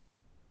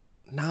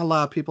 not a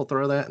lot of people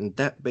throw that, and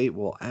that bait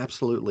will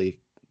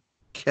absolutely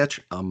catch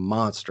a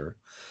monster.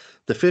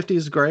 The 50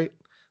 is great,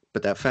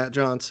 but that Fat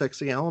John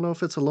 60, I don't know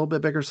if it's a little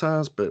bit bigger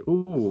size, but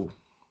ooh,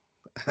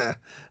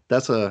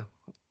 that's a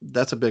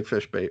big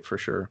fish bait for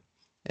sure.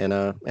 And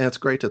it's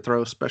great to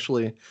throw,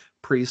 especially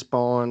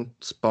pre-spawn,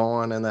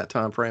 spawn, and that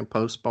time frame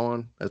post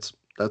spawn. That's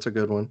a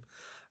good one.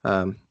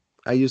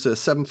 I use a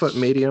 7-foot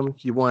medium.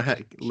 You want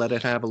to let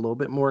it have a little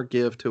bit more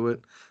give to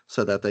it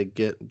so that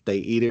they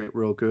eat it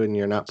real good and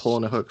you're not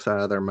pulling the hooks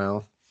out of their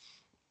mouth.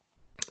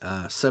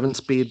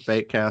 7-speed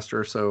bait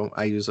caster. So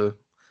I use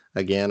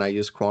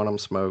Quantum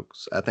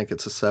Smokes. I think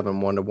it's a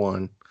 7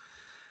 1-to-1.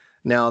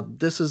 Now,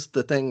 this is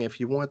the thing. If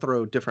you want to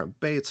throw different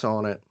baits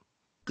on it,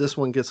 this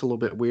one gets a little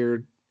bit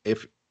weird.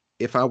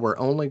 If I were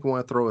only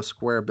going to throw a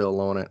square bill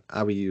on it,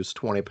 I would use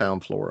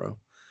 20-pound fluoro.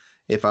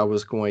 If I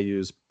was going to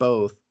use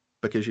both,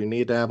 because you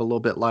need to have a little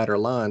bit lighter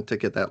line to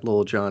get that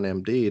Little John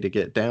MD to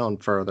get down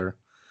further,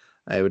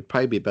 it would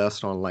probably be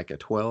best on like a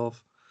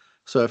 12.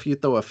 So if you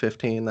throw a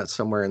 15 that's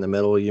somewhere in the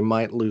middle, you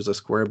might lose a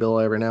square bill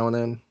every now and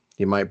then.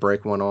 You might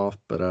break one off,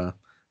 but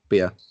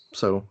yeah.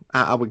 So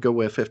I would go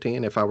with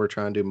 15 if I were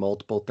trying to do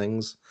multiple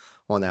things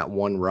on that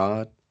one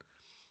rod.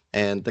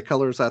 And the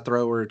colors I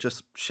throw are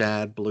just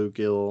shad,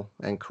 bluegill,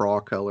 and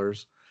craw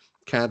colors.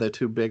 Kind of the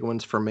 2 big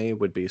ones for me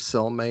would be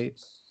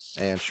Cellmate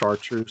and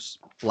Chartreuse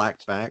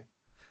Blackback.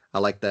 I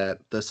like the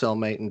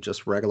Cellmate in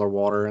just regular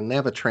water, and they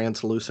have a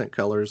translucent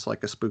colors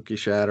like a Spooky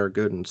Shad are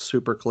good and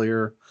super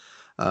clear.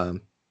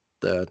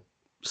 The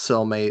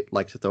Cellmate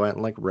like to throw out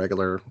in like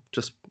regular,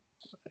 just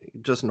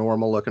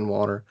normal looking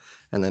water,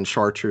 and then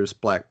Chartreuse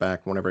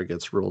Blackback whenever it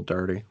gets real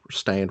dirty or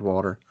stained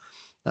water.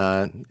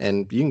 And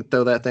you can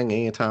throw that thing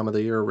any time of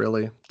the year,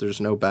 really. There's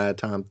no bad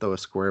time to throw a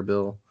square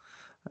bill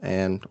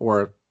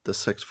or the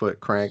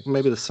 6-foot crank.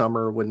 Maybe the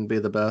summer wouldn't be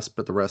the best,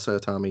 but the rest of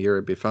the time of year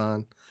it'd be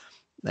fine.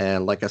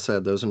 And like I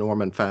said, those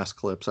Norman Fast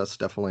Clips, that's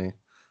definitely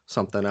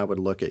something I would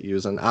look at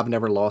using. I've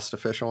never lost a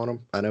fish on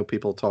them. I know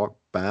people talk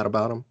bad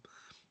about them.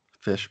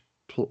 Fished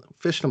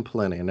them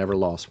plenty and never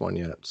lost one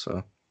yet.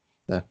 So,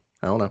 yeah,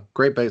 I don't know.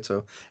 Great bait,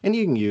 though. And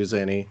you can use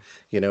any,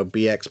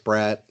 BX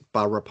Brat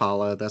by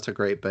Rapala. That's a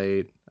great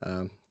bait.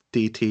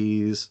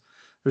 DTs.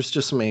 There's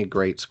just so many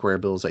great square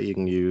bills that you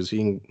can use.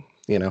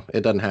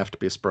 It doesn't have to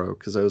be a Spro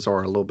because those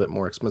are a little bit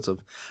more expensive.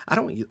 I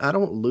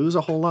don't lose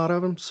a whole lot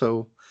of them.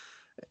 So,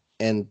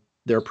 and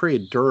they're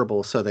pretty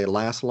durable, so they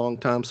last a long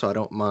time. So I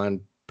don't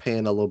mind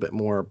paying a little bit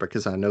more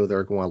because I know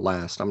they're going to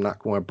last. I'm not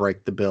going to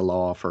break the bill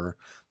off, or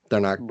they're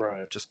not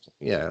Right. just,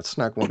 yeah, it's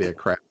not going to be a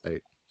crap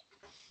bait.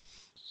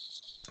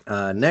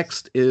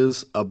 Next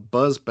is a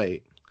buzz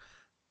bait.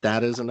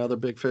 That is another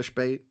big fish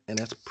bait, and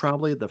it's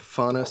probably the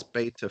funnest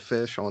bait to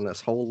fish on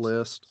this whole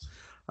list.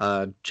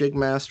 Jig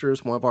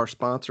Masters, one of our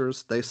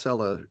sponsors, they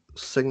sell a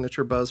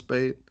signature buzz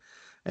bait,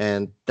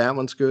 and that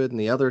one's good. And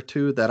the other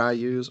two that I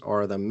use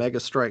are the Mega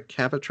Strike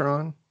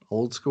Cavitron,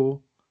 old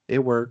school, it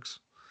works,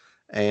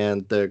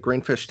 and the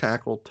Greenfish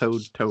Tackle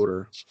Toad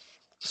Toter.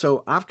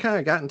 So I've kind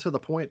of gotten to the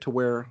point to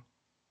where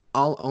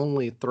I'll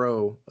only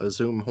throw a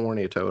Zoom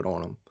horny toad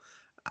on them.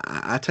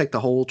 I take the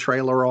whole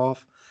trailer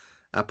off.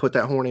 I put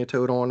that horny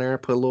toad on there,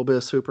 put a little bit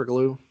of super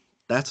glue.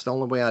 That's the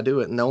only way I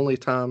do it. And the only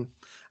time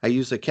I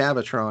use a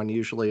Cavitron,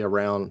 usually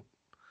around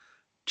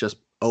just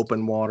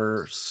open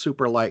water,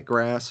 super light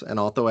grass, and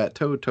I'll throw that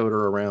toad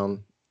toter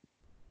around.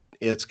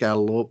 It's got a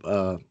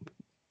little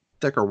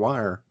thicker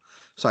wire,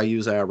 so I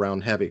use that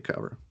around heavy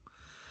cover.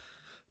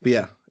 But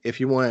yeah,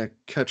 if you want to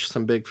catch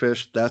some big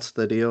fish, that's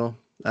the deal.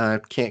 I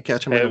can't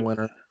catch them in the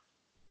winter.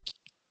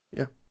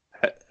 Yeah.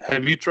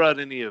 Have you tried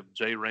any of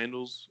Jay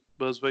Randall's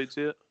buzzbaits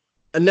yet?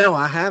 No,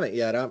 I haven't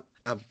yet. I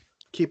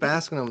keep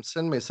asking him,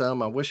 send me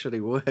some. I wish that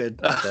he would.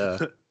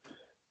 But,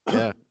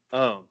 yeah.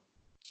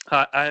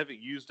 I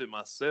haven't used it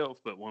myself,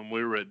 but when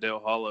we were at Del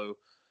Hollow,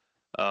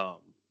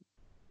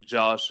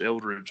 Josh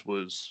Eldridge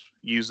was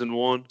using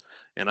one,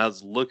 and I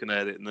was looking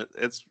at it, and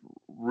it's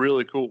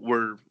really cool.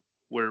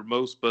 Where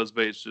most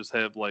buzzbaits just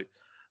have like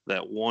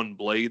that one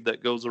blade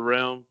that goes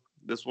around,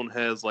 this one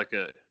has like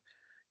a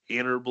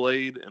inner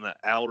blade and an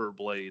outer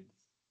blade,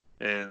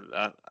 and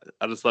I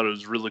just thought it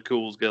was really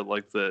cool. It's got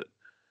like that,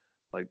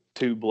 like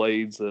two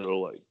blades that are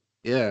like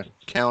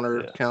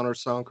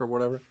countersunk or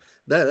whatever.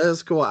 That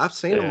is cool. I've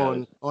seen them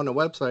on the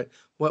website.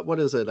 What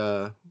is it?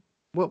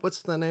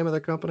 What's the name of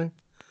the company?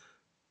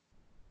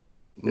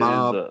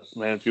 Mob. Fish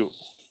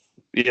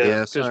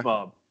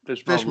Mob.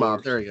 Fish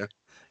Mob. There you go.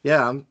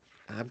 Yeah,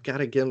 I've got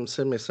to get them.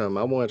 Send me some.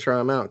 I want to try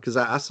them out because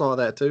I saw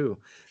that too,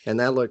 and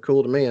that looked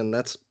cool to me. And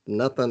that's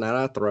nothing that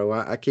I throw.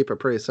 I keep it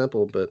pretty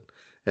simple, but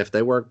if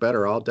they work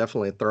better, I'll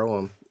definitely throw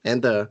them.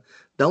 And the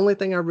only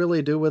thing I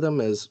really do with them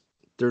is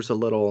there's a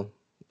little,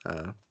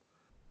 a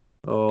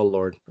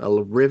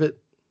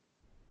rivet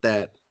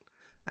that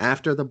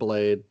after the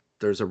blade,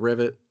 there's a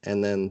rivet,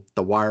 and then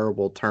the wire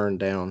will turn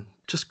down.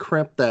 Just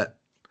crimp the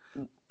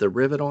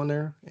rivet on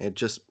there, and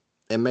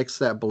it makes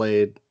that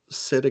blade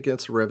sit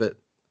against the rivet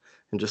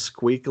and just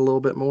squeak a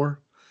little bit more.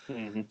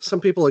 Mm-hmm.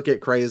 Some people would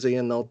get crazy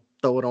and they'll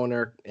throw it on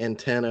their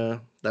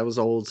antenna. That was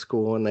old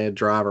school, and they'd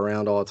drive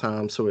around all the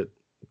time, so it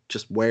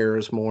just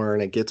wears more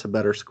and it gets a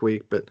better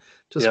squeak. But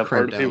just I've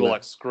heard people that.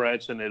 like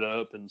scratching it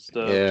up and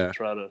stuff to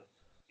try to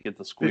get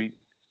the squeak.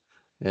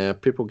 Yeah,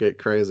 people get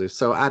crazy.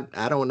 So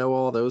I don't know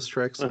all those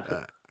tricks.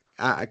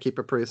 I keep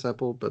it pretty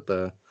simple, but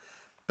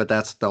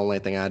that's the only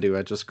thing I do.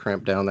 I just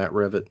crimp down that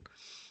rivet,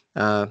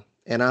 and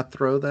I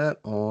throw that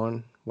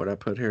on what I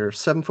put here,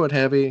 7 foot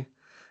heavy.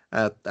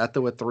 I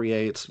throw it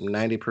 3/8,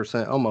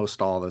 90%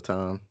 almost all the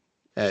time.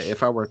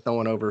 If I were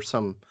throwing over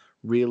some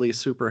really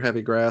super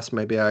heavy grass,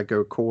 maybe I'd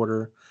go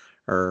quarter,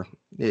 or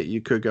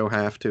you could go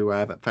half to. I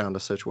haven't found a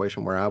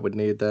situation where I would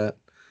need that,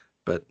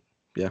 but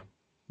yeah,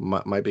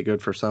 might be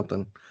good for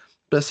something.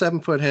 But 7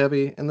 foot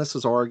heavy, and this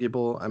is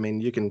arguable. I mean,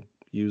 you can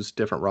use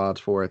different rods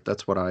for it.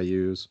 That's what I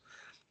use.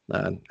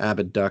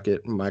 Avid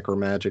Ducket, Micro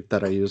Magic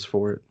that I use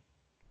for it.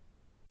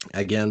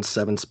 Again,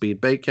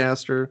 7-speed bait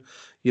caster.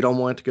 You don't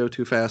want it to go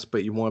too fast,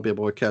 but you want to be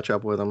able to catch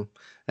up with them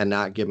and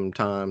not give them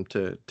time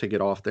to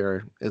get off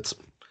there. It's,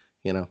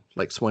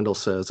 like Swindle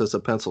says, it's a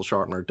pencil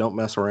sharpener. Don't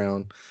mess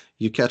around.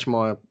 You catch them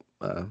on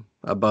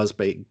a buzz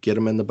bait, get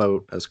them in the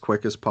boat as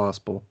quick as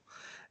possible.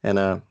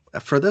 And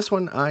for this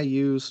one, I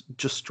use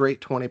just straight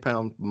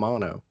 20-pound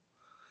mono.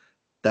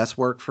 That's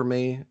worked for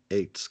me.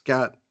 It's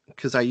got,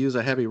 because I use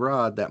a heavy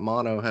rod, that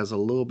mono has a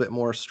little bit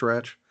more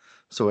stretch,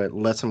 so it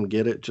lets them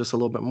get it just a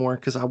little bit more.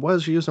 Because I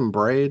was using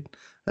braid,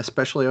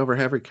 especially over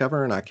heavy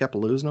cover, and I kept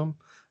losing them.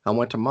 I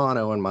went to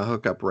mono, and my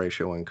hookup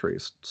ratio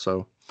increased.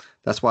 So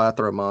that's why I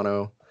throw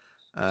mono.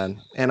 And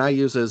I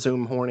use a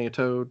Zoom horny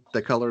toad.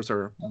 The colors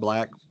are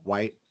black,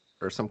 white,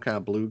 or some kind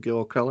of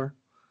bluegill color.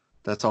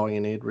 That's all you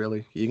need,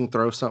 really. You can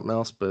throw something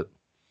else, but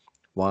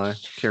why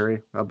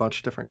carry a bunch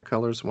of different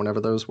colors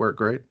whenever those work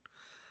great?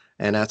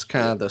 And that's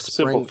kind of the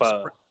spring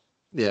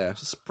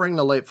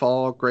to late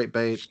fall, great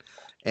bait.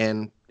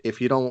 And if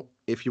you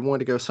want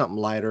to go something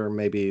lighter,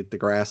 maybe the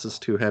grass is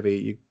too heavy,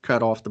 you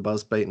cut off the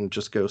buzz bait and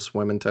just go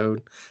swimming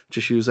toad.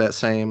 Just use that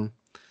same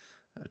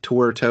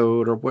tour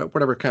toad or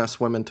whatever kind of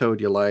swimming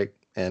toad you like.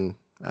 And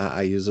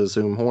I use a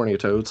Zoom horny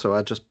toad, so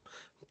I just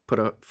put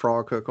a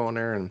frog hook on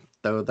there and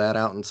throw that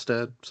out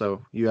instead.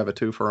 So you have a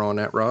twofer on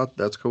that rod.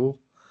 That's cool.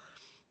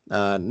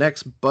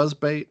 Next, buzz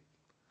bait.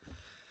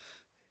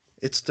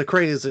 It's the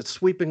craze. It's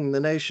sweeping the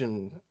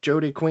nation.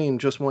 Jody Queen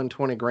just won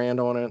 20 grand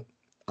on it.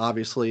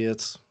 Obviously,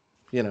 it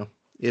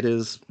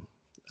is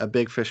a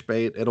big fish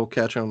bait. It'll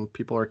catch them.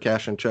 People are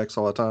cashing checks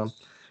all the time.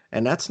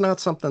 And that's not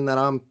something that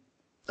I'm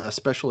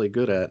especially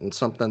good at, and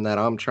something that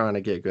I'm trying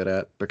to get good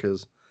at,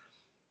 because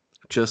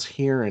just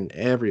hearing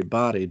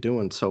everybody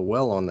doing so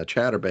well on the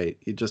chatterbait,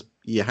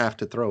 you have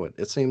to throw it.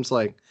 It seems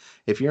like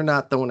if you're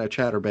not throwing a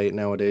chatterbait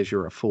nowadays,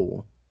 you're a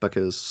fool,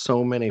 because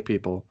so many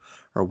people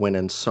are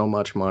winning so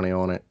much money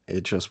on it.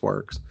 It just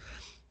works.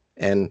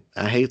 And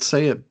I hate to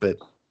say it, but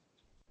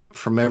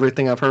from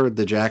everything I've heard,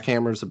 the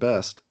jackhammer's the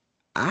best.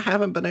 I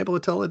haven't been able to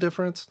tell the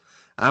difference.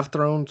 I've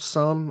thrown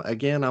some.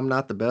 Again, I'm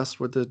not the best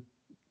with the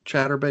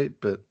chatterbait,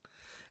 but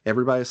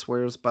everybody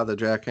swears by the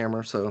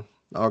jackhammer, so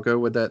I'll go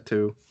with that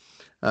too.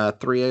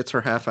 3/8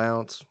 or half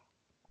ounce.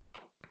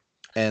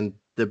 And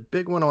the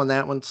big one on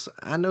that one's,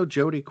 I know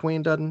Jody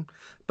Queen doesn't,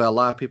 but a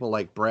lot of people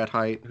like Brett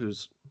Height,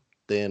 who's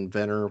the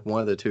inventor,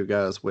 one of the two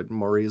guys with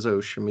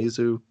Morizo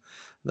Shimizu,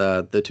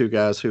 the two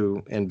guys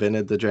who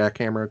invented the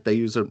jackhammer, they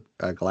use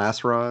a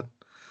glass rod.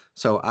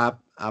 So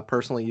I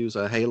personally use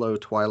a Halo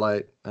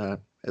Twilight.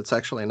 It's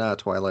actually not a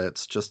Twilight,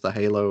 it's just the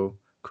Halo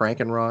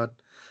cranking rod.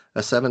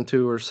 A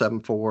 7.2 or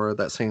 7.4,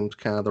 that seems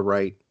kind of the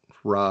right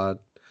rod.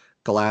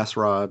 Glass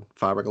rod,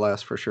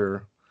 fiberglass for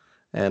sure.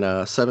 And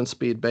a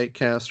 7-speed bait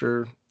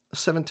caster,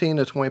 17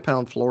 to 20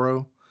 pound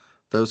fluoro.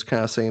 Those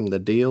kind of seem the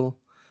deal.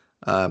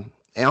 I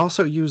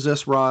also use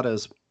this rod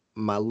as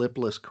my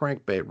lipless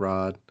crankbait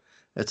rod.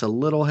 It's a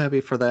little heavy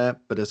for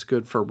that, but it's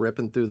good for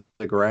ripping through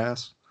the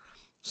grass.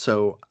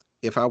 So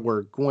if I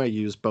were going to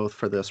use both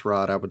for this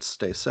rod, I would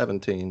stay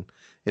 17.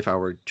 If I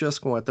were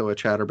just going to throw a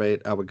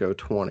chatterbait, I would go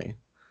 20.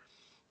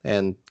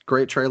 And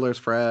great trailers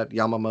for that,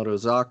 Yamamoto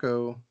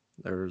Zako,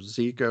 or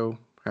Zico,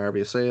 however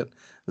you say it,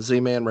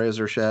 Z-Man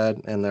Razor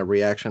Shad, and the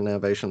Reaction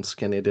Innovation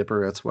Skinny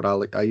Dipper. That's what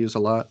I use a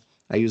lot.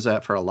 I use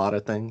that for a lot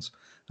of things.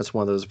 That's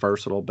one of those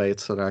versatile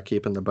baits that I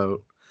keep in the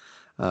boat.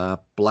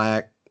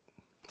 Black,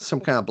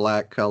 some kind of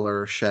black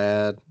color,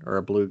 shad, or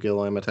a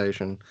bluegill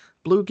imitation.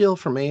 Bluegill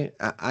for me,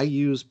 I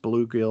use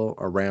bluegill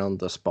around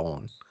the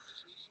spawn.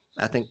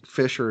 I think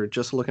fish are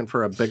just looking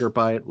for a bigger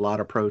bite, a lot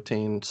of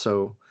protein.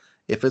 So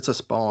if it's a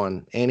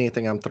spawn,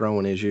 anything I'm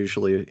throwing is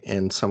usually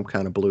in some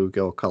kind of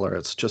bluegill color.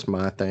 It's just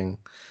my thing.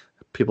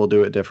 People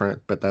do it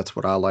different, but that's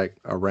what I like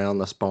around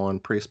the spawn,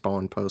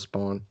 pre-spawn,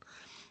 post-spawn.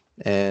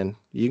 And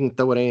you can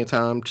throw it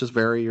anytime, just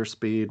vary your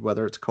speed,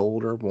 whether it's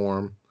cold or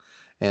warm.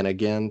 And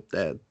again,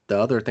 the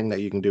other thing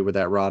that you can do with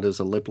that rod is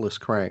a lipless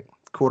crank.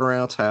 1/4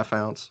 ounce, half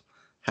ounce.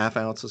 Half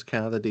ounce is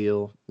kind of the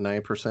deal,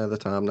 90% of the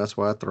time. That's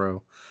what I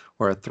throw.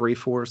 Or a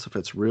 3/4 if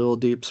it's real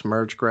deep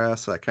submerged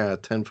grass, that kind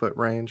of 10-foot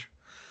range.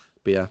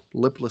 But yeah,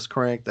 lipless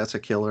crank, that's a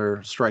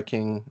killer. Strike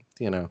King,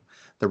 the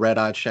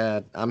red-eyed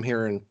shad. I'm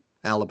here in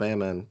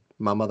Alabama, and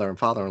my mother and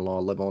father-in-law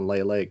live on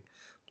Lay Lake,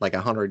 like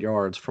 100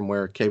 yards from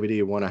where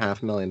KVD won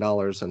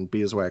 $500,000 in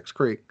Beeswax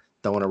Creek,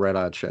 throwing a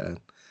red-eyed shad.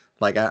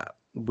 Like,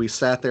 we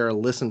sat there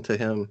and listened to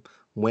him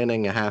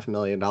winning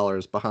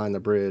 $500,000 behind the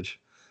bridge.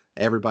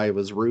 Everybody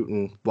was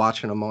rooting,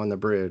 watching him on the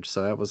bridge.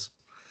 So that was,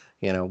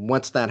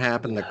 once that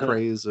happened, the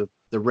craze of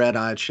the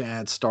red-eyed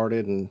shad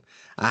started, and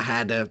I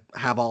had to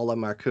have all of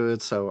them I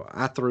could. So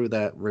I threw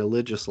that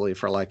religiously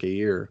for like a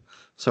year.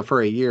 So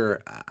for a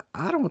year,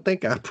 I don't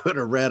think I put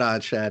a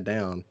red-eyed shad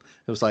down.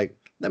 It was like,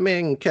 that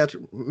man can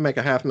make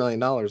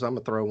 $500,000. I'm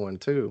gonna throw one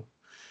too.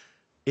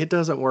 It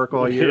doesn't work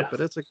all year, but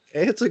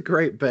it's a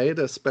great bait,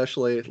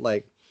 especially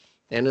like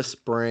in the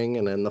spring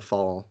and in the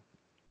fall.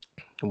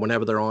 And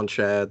whenever they're on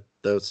shad,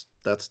 that's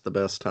the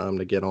best time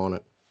to get on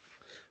it.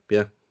 But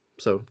yeah,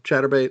 so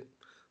chatterbait,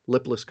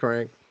 lipless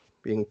crank,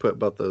 you can put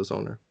both those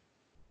on there.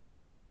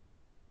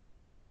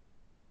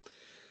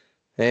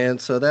 And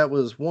so that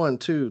was 1,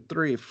 2,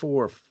 3,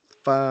 4,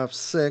 5,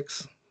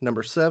 6.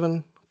 Number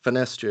 7,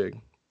 finesse jig.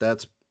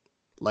 That's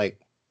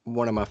like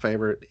one of my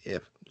favorite.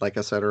 If, like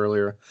I said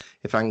earlier,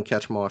 if I can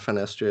catch my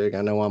finesse jig,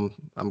 I know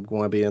I'm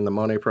going to be in the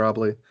money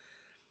probably.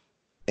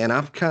 And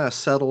I've kind of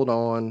settled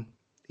on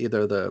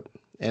either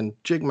and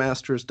Jig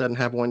Masters doesn't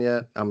have one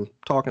yet. I'm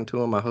talking to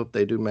them. I hope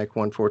they do make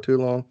one for too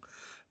long.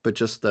 But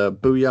just the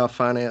Booyah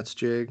Finance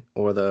jig,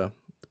 or the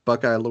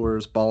Buckeye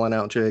Lures Ballin'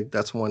 Out jig.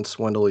 That's one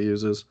Swindle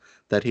uses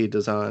that he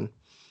designed.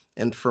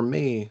 And for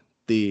me,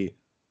 the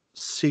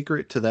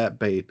secret to that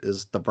bait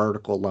is the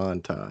vertical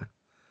line tie.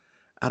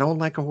 I don't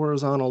like a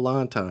horizontal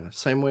line tie.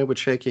 Same way with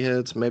shaky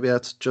heads. Maybe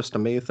that's just a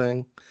me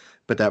thing,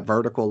 but that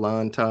vertical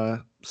line tie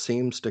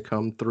seems to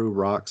come through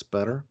rocks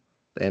better,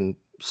 and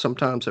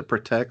sometimes it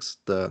protects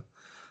the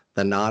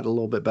knot a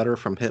little bit better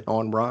from hit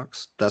on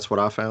rocks. That's what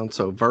I found.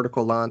 So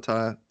vertical line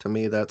tie, to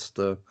me,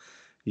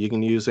 you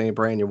can use any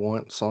brand you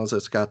want as long as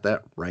it's got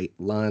that right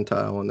line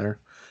tie on there.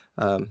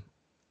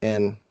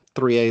 And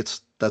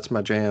 3/8, that's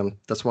my jam.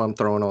 That's what I'm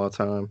throwing all the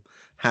time.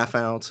 Half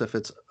ounce if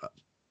it's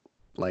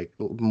like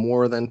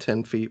more than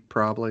 10 feet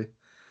probably.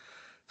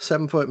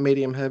 7-foot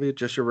medium heavy,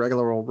 just your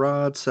regular old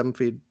rod.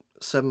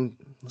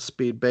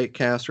 7-speed bait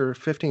caster.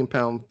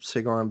 15-pound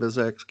Cigar and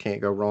Bizex,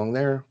 can't go wrong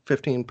there.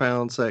 15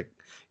 pounds,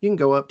 you can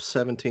go up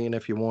 17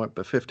 if you want,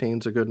 but 15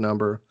 is a good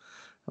number.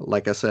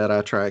 Like I said,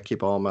 I try to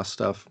keep all my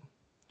stuff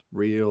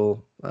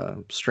real,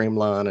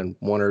 streamlined, and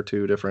 1 or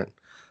 2 different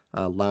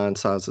line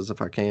sizes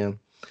if I can.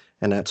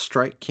 And that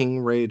Strike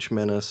King Rage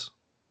Menace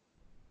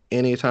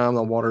anytime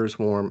the water is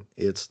warm,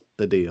 it's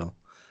the deal.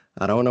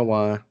 I don't know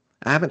why.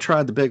 I haven't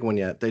tried the big one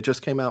yet. They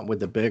just came out with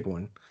the big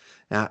one.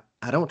 Now,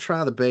 I don't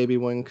try the baby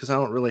one because I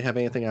don't really have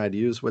anything I'd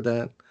use with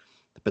that.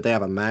 But they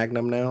have a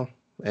Magnum now,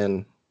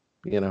 and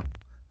you know,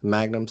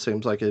 Magnum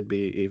seems like it'd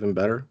be even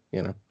better.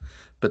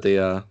 But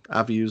the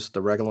I've used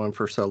the regular one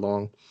for so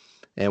long,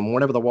 and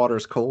whenever the water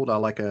is cold, I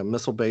like a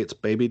Missile Baits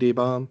Baby D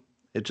Bomb.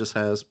 It just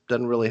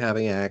doesn't really have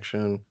any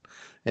action.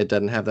 It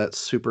doesn't have that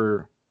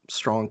super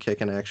strong kick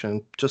in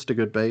action. Just a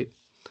good bait.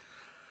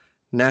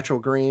 Natural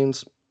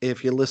Greens.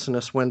 If you listen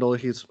to Swindle,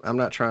 I'm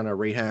not trying to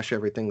rehash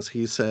everything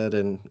he said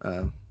in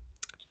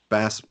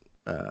Bass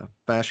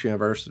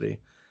University.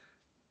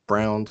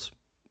 Brown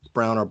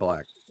or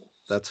black.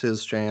 That's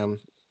his jam.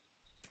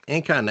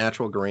 Any kind of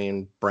natural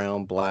green,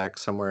 brown, black,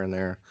 somewhere in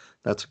there.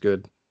 That's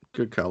good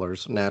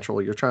colors.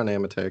 Natural. You're trying to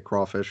imitate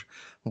crawfish,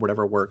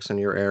 whatever works in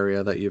your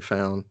area that you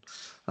found.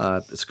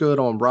 It's good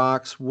on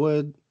rocks.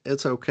 Wood,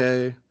 it's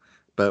okay,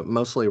 but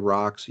mostly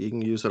rocks. You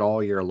can use it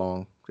all year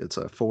long. It's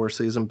a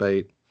 4-season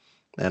bait.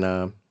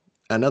 And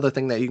another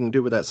thing that you can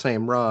do with that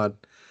same rod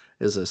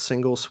is a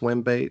single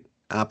swim bait.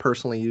 I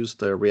personally use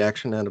the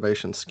Reaction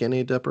Innovation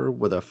Skinny Dipper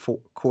with a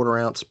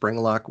 1/4 ounce spring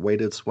lock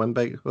weighted swim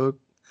bait hook.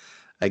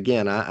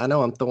 Again, I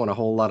know I'm throwing a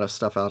whole lot of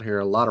stuff out here,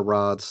 a lot of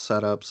rods,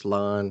 setups,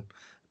 line,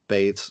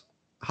 baits.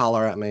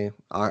 Holler at me.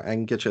 I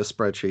can get you a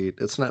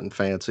spreadsheet. It's nothing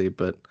fancy,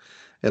 but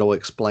it'll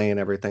explain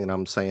everything that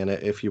I'm saying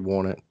if you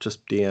want it.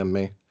 Just DM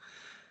me.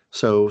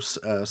 So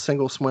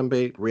single swim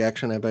bait,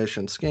 Reaction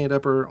Innovation Skinny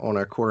Dipper on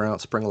a 1/4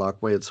 ounce spring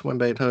lock weighted swim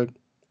bait hook.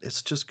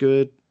 It's just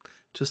good.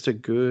 Just a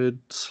good,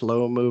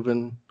 slow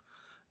moving,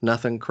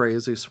 nothing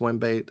crazy swim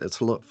bait. It's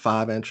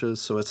 5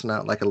 inches, so it's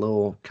not like a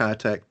little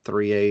Kitech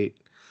 3/8.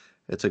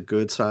 It's a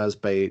good size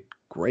bait,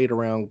 great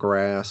around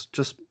grass,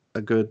 just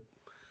a good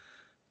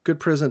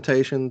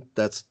presentation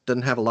that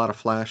doesn't have a lot of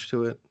flash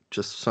to it,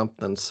 just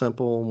something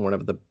simple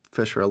whenever the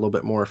fish are a little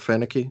bit more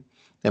finicky.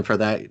 And for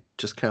that,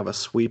 just kind of a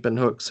sweeping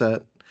hook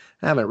set.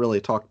 I haven't really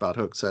talked about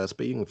hook sets,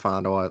 but you can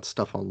find all that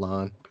stuff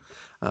online.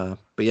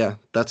 But yeah,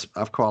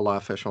 I've caught a lot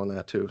of fish on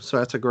that too. So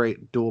that's a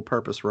great dual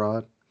purpose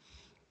rod.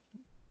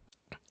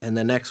 And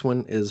the next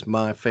one is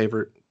my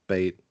favorite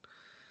bait.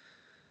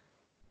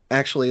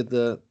 Actually,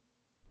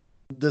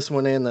 this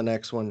one and the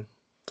next one,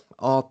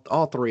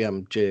 all three of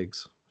them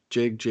jigs.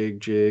 Jig.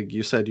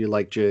 You said you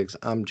like jigs.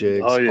 I'm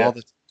jigs. Oh, yeah.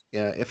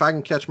 Yeah. If I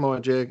can catch them on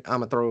a jig, I'm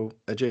gonna throw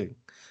a jig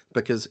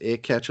because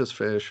it catches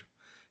fish.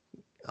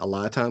 A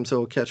lot of times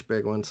it'll catch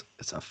big ones.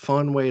 It's a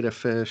fun way to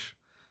fish.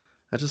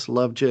 I just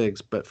love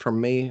jigs, but for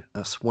me,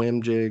 a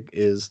swim jig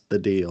is the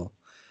deal.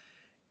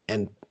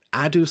 And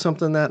I do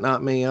something that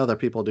not many other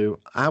people do.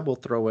 I will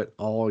throw it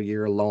all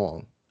year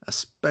long,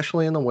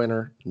 especially in the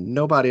winter.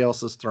 Nobody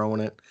else is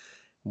throwing it.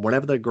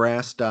 Whenever the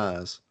grass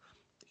dies,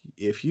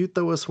 if you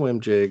throw a swim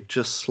jig,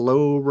 just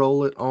slow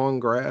roll it on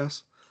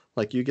grass.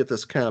 Like you get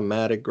this kind of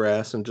matted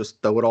grass and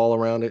just throw it all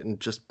around it and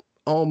just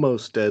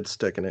almost dead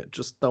sticking it,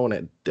 just throwing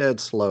it dead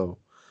slow.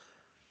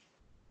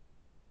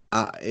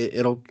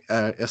 It'll,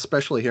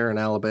 especially here in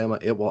Alabama,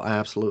 it will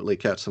absolutely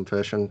catch some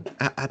fish. And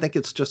I think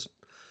it's just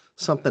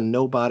something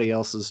nobody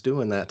else is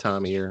doing that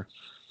time of year.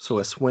 So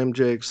a swim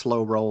jig,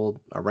 slow rolled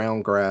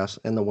around grass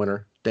in the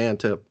winter. Dan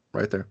tip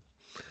right there.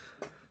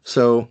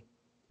 So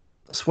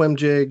swim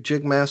jig,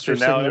 Jig Master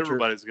And now signature.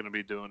 everybody's going to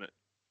be doing it.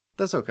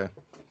 That's okay.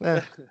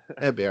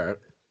 It'd be all right.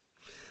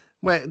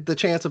 Well, the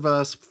chance of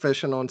us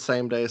fishing on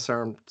same day,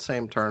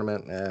 same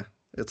tournament,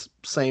 it's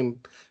same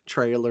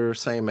trailer,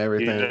 same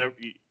everything.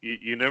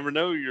 You never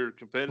know. Your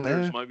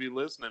competitors might be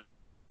listening.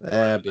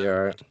 That'd be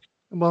all right.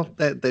 Well,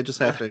 they just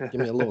have to give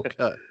me a little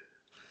cut.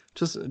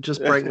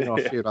 Just break me off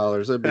a few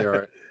dollars. It'd be all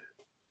right.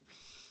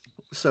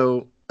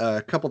 So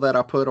a couple that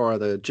I put are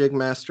the Jig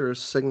Master's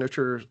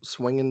signature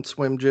swinging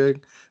swim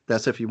jig.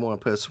 That's if you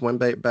want to put a swim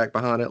bait back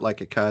behind it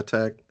like a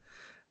Kitech.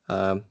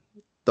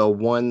 The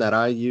one that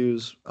I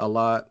use a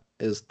lot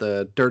is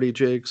the Dirty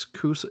Jigs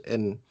Coosa,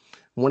 and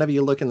whenever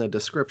you look in the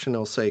description,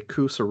 it'll say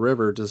Coosa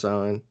River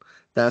design.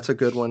 That's a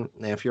good one.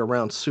 And if you're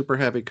around super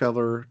heavy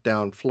color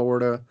down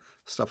Florida,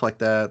 stuff like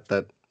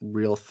that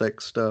real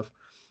thick stuff,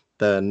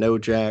 the No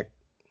Jack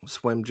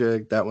swim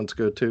jig, that one's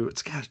good too.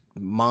 It's got a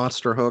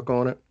monster hook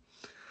on it.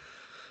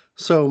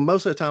 So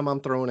most of the time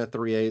I'm throwing at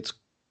 3/8.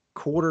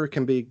 Quarter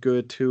can be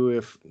good too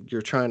if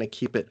you're trying to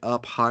keep it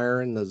up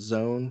higher in the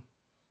zone.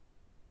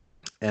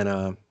 And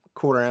a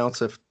 1/4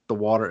 ounce if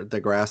the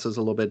grass is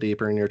a little bit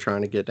deeper and you're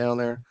trying to get down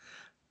there.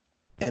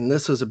 And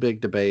this is a big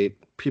debate.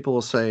 People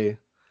will say,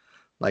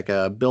 like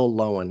Bill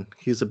Lowen,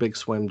 he's a big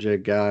swim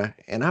jig guy.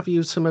 And I've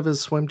used some of his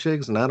swim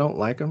jigs and I don't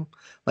like them.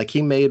 Like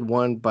he made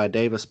one by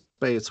Davis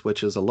Baits,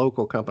 which is a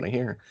local company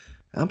here.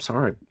 I'm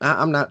sorry.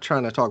 I'm not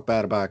trying to talk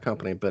bad about a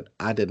company, but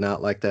I did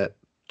not like that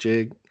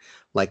jig.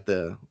 Like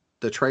the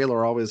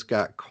trailer always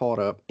got caught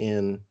up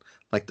in,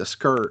 like the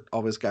skirt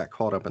always got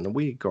caught up in the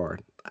weed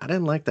guard. I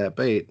didn't like that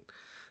bait.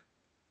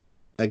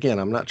 Again,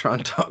 I'm not trying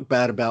to talk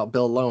bad about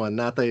Bill Lowen.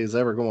 Not that he's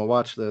ever going to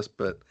watch this,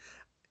 but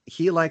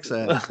he likes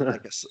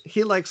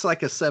he likes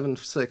like a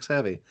 7.6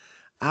 heavy.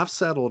 I've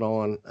settled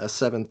on a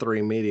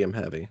 7.3 medium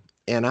heavy,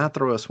 and I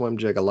throw a swim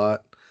jig a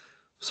lot.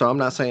 So I'm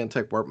not saying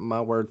take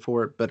my word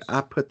for it, but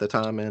I put the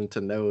time in to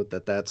know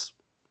that that's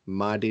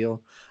my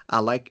deal. I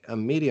like a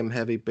medium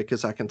heavy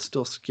because I can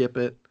still skip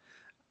it.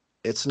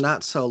 It's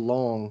not so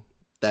long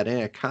that in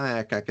a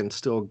kayak I can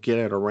still get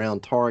it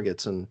around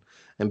targets and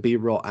be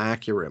real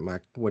accurate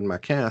with my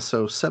cast.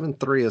 So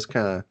 7.3 is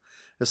kind of,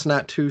 it's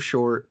not too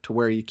short to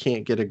where you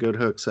can't get a good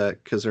hook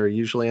set because they're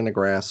usually in the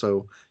grass,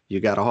 so you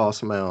got to hoss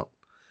them out,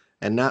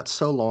 and not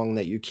so long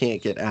that you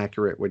can't get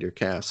accurate with your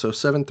cast. So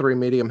 7.3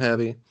 medium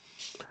heavy.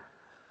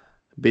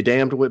 Be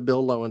damned what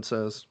Bill Lowen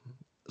says.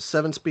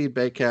 7-speed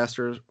bait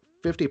casters,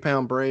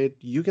 50-pound braid,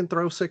 you can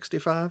throw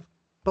 65,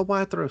 but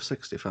why throw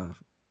 65?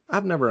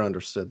 I've never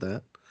understood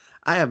that.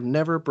 I have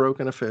never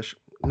broken a fish,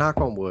 knock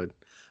on wood.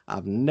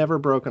 I've never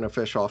broken a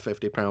fish off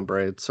 50-pound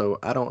braid, so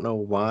I don't know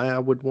why I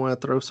would want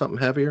to throw something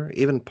heavier.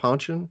 Even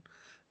punching,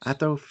 I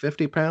throw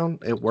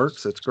 50-pound. It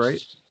works. It's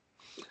great.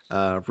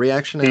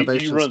 Reaction You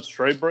Innovations. run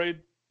straight braid?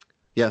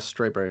 Yes,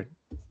 straight braid.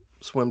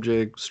 Swim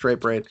jig, straight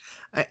braid.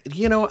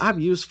 I've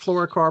used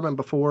fluorocarbon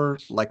before,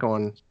 like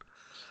on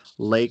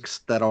lakes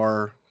that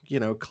are,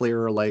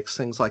 clearer lakes,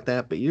 things like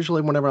that. But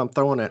usually whenever I'm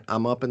throwing it,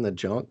 I'm up in the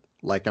junk,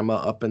 like I'm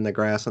up in the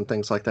grass and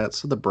things like that.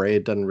 So the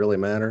braid doesn't really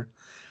matter.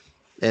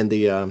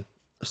 And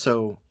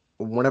so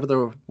whenever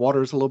the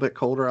water is a little bit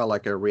colder, I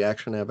like a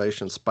Reaction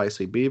Innovation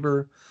Spicy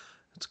Beaver.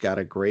 It's got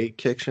a great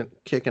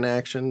kicking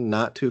action,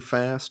 not too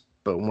fast,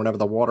 but whenever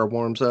the water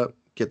warms up,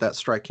 get that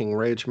Strike King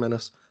Rage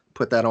Menace,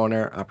 put that on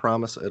there. I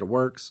promise it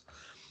works.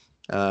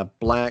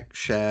 Black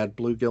shad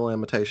bluegill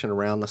imitation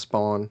around the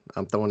spawn.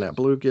 I'm throwing that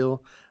bluegill,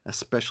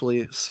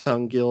 especially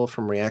sungill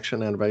from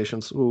Reaction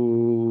Innovations.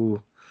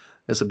 Ooh,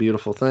 it's a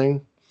beautiful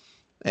thing.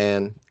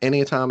 And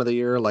any time of the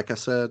year, like I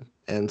said,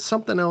 and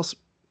something else,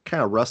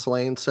 kind of Russ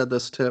Lane said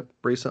this tip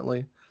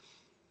recently,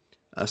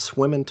 a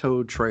swimming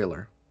toad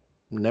trailer.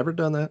 Never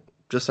done that.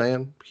 Just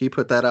saying. He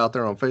put that out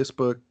there on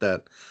Facebook,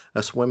 that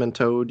a swimming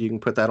toad, you can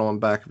put that on the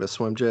back of a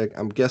swim jig.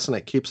 I'm guessing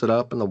it keeps it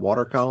up in the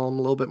water column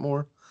a little bit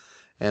more.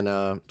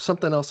 And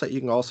something else that you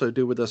can also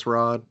do with this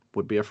rod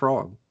would be a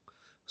frog.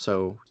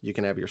 So you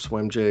can have your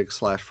swim jig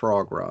 /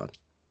 frog rod.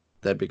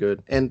 That'd be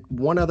good. And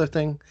one other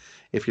thing,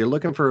 if you're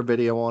looking for a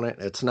video on it,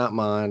 it's not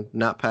mine,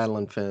 not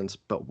paddling fins,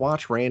 but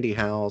watch Randy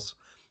Howell's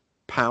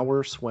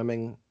power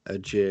swimming a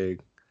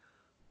jig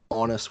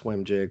on a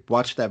swim jig.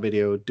 Watch that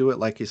video. Do it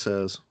like he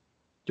says.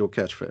 You'll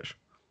catch fish.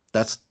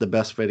 That's the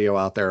best video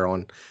out there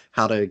on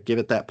how to give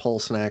it that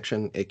pulse in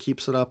action. It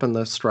keeps it up in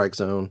the strike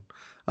zone,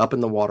 up in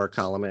the water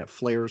column. It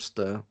flares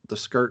the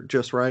skirt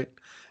just right.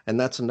 And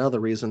that's another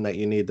reason that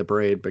you need the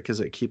braid, because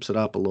it keeps it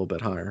up a little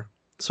bit higher.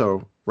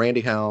 So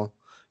Randy Howell,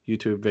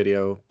 YouTube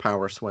video,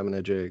 power swimming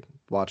a jig.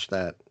 Watch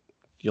that.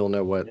 You'll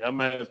know what. Yeah, I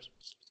might have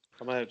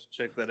to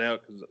check that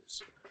out,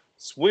 because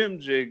swim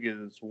jig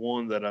is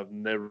one that I've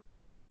never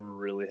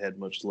really had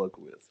much luck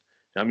with.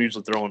 I'm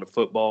usually throwing a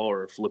football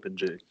or a flipping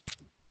jig.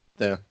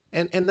 Yeah.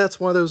 And that's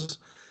one of those,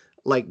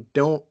 like,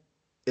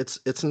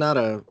 it's not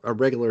a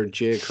regular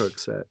jig hook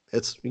set.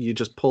 It's, you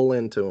just pull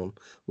into them,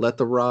 let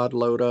the rod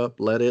load up,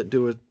 let it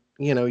do it.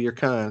 You're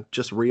kind of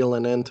just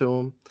reeling into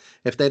them.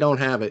 If they don't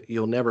have it,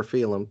 you'll never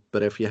feel them.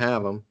 But if you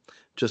have them,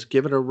 just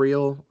give it a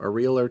reel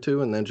or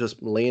two, and then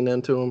just lean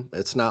into them.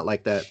 It's not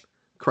like that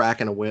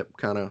cracking a whip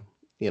kind of,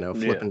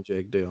 flipping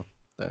jig deal.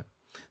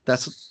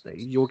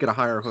 You'll get a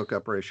higher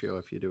hookup ratio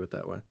if you do it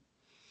that way.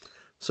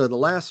 So the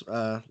last,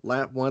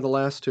 one of the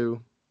last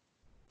two,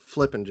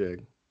 flipping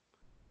jig.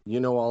 You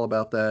know all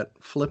about that.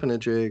 Flipping a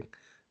jig,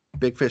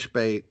 big fish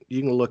bait.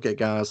 You can look at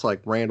guys like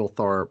Randall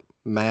Tharp,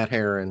 Matt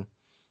Herron,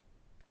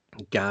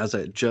 guys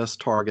that just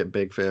target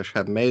big fish,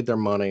 have made their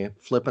money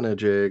flipping a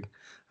jig.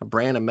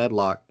 Brandon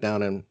Medlock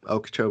down in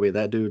Okeechobee,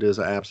 that dude is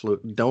an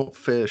absolute, don't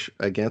fish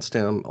against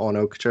him on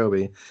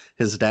Okeechobee.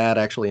 His dad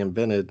actually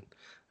invented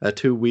a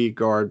 2-weed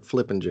guard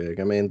flipping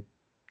jig. I mean,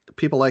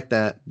 people like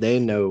that, they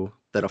know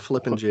that a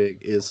flipping jig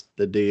is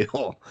the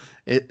deal.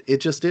 It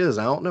just is.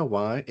 I don't know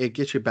why. It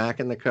gets you back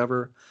in the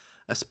cover,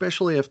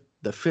 especially if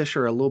the fish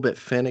are a little bit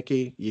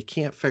finicky. You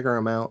can't figure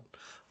them out.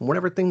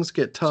 Whenever things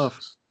get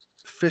tough,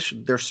 fish,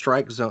 their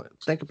strike zone.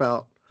 Think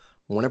about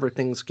whenever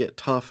things get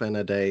tough in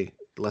a day.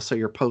 Let's say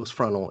you're post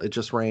frontal. It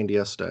just rained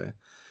yesterday.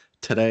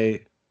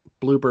 Today,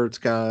 bluebirds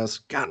guys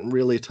gotten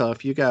really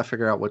tough. You got to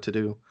figure out what to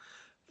do.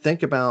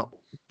 Think about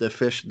the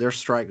fish. Their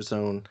strike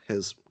zone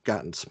has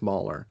gotten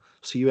smaller.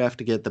 So you have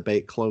to get the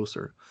bait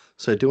closer.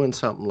 So doing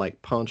something like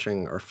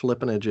punching or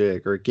flipping a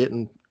jig or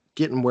getting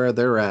where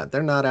they're at.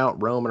 They're not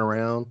out roaming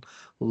around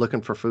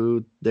looking for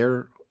food.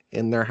 They're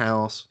in their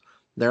house.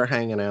 They're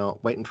hanging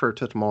out, waiting for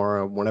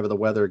tomorrow whenever the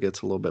weather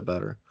gets a little bit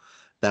better.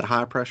 That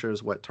high pressure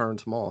is what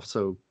turns them off.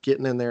 So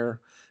getting in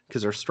there,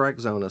 because their strike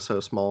zone is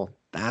so small,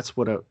 that's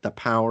what the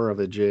power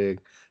of a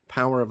jig,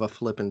 power of a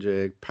flipping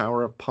jig,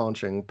 power of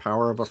punching,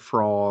 power of a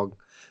frog,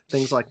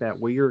 things like that,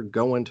 where you're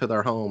going to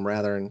their home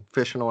rather than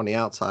fishing on the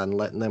outside and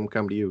letting them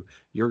come to you.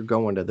 You're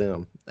going to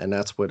them, and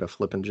that's what a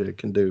flipping jig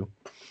can do.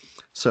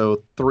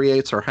 So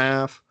 3/8 or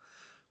half.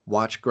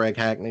 Watch Greg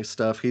Hackney's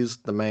stuff. He's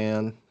the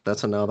man.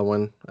 That's another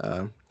one.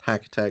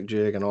 hack attack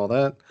jig and all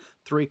that.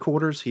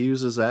 3/4, he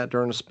uses that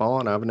during the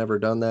spawn. I've never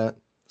done that,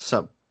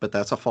 but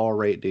that's a fall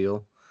rate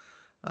deal.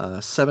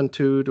 7.2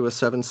 to a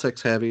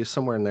 7.6 heavy,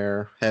 somewhere in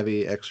there.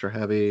 Heavy, extra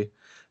heavy,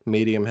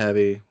 medium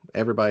heavy.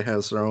 Everybody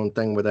has their own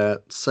thing with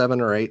that. 7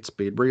 or 8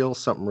 speed reel,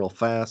 something real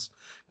fast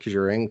because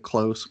you're in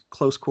close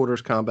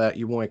quarters combat.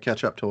 You want to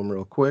catch up to them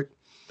real quick.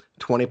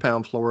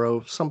 20-pound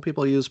fluoro. Some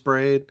people use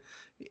braid.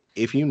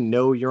 If you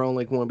know you're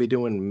only going to be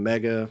doing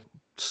mega,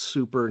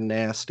 super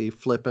nasty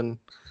flipping,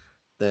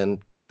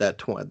 then that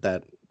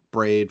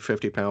braid,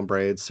 50-pound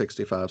braid,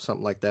 65,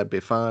 something like that, be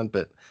fine.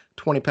 But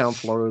 20-pound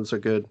fluoros are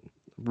good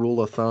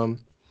rule of thumb.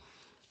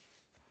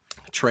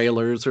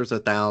 Trailers, there's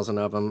 1,000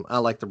 of them. I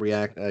like the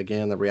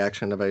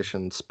Reaction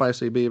Innovation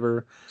Spicy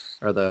Beaver,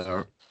 or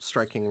the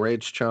Striking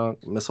Rage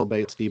Chunk, Missile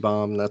Baits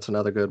D-Bomb. That's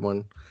another good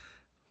one.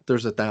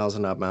 There's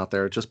 1,000 of them out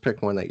there. Just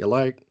pick one that you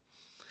like.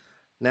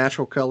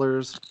 Natural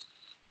colors,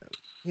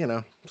 you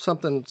know,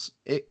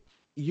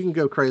 you can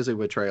go crazy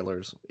with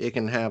trailers. It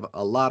can have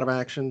a lot of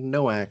action,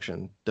 no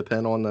action,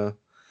 depend on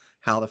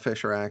how the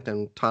fish are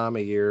acting, time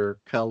of year,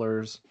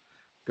 colors.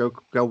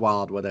 Go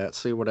wild with that.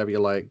 See whatever you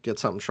like. Get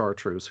something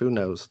chartreuse. Who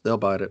knows? They'll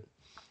bite it.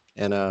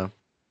 And so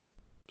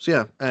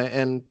yeah,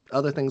 and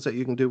other things that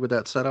you can do with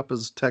that setup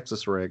is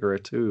Texas rig or a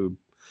tube.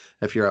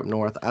 If you're up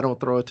north, I don't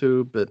throw a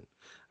tube, but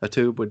a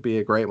tube would be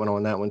a great one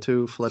on that one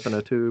too. Flipping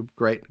a tube,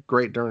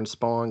 great during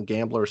spawn.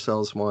 Gambler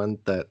sells one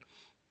that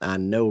I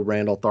know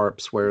Randall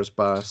Tharp swears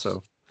by.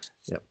 So,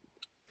 yep,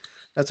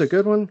 that's a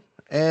good one.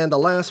 And the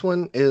last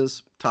one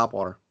is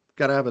topwater.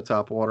 Got to have a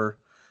topwater.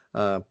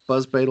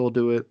 Buzzbait will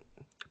do it,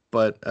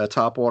 but a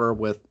topwater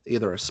with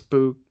either a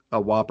spook,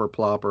 a whopper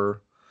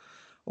plopper,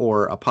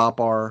 or a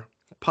popar.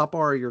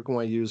 Popar you're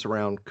going to use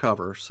around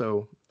cover.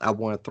 So I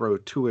want to throw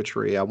to a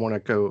tree. I want to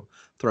go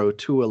throw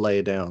to a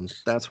lay down.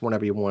 That's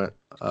whenever you want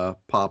a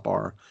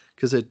popar,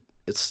 because it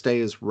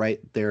stays right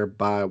there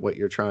by what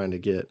you're trying to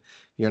get.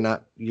 You're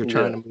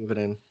trying to move it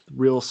in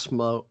real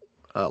small,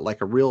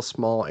 like a real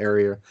small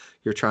area.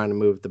 You're trying to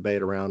move the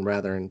bait around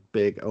rather than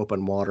big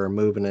open water,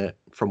 moving it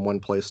from one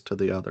place to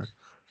the other.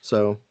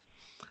 So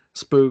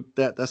spook,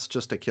 that's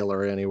just a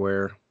killer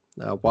anywhere.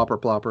 Whopper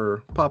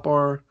plopper,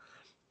 popar,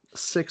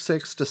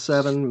 6.6 to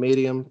 7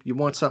 medium. You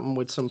want something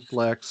with some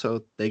flex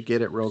so they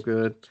get it real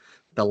good.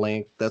 The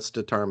length, that's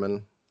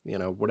determined.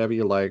 Whatever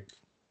you like.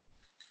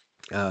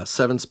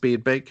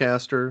 7-speed bait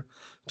caster,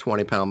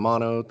 20-pound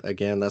mono.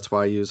 Again, that's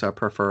why I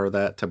prefer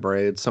that to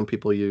braid. Some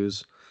people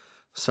use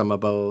some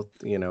of both.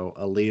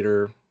 A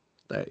leader.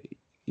 That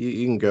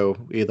you can go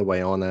either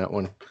way on that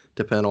one,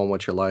 depending on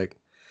what you like.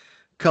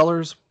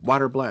 Colors,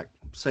 white or black.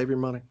 Save your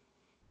money.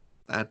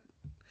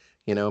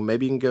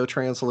 Maybe you can go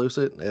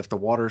translucent. If the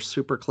water's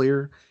super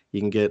clear,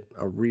 you can get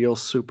a real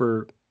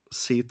super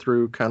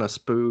see-through kind of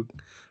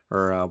spook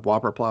or a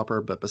whopper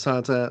plopper. But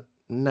besides that,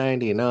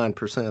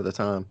 99% of the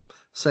time,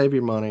 save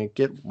your money,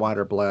 get white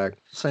or black.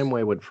 Same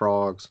way with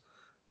frogs.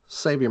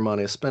 Save your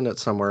money, spend it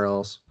somewhere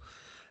else.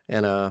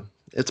 And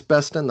it's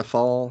best in the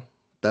fall.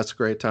 That's a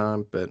great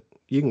time, but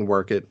you can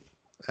work it.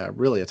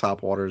 Really, a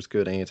topwater is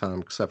good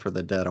anytime except for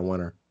the dead of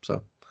winter.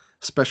 So,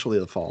 especially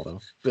the fall,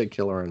 though. Big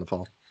killer in the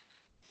fall.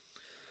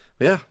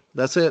 Yeah,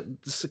 that's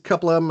it. Just a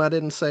couple of them I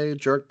didn't say.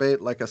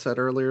 Jerkbait, like I said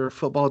earlier.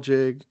 Football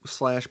jig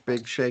 /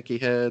 big shaky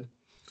head.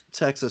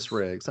 Texas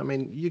rigs. I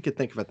mean, you could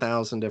think of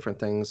 1,000 different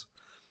things.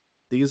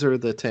 These are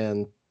the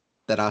 10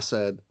 that I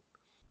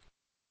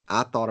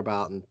thought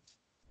about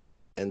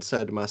and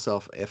said to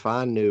myself, if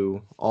I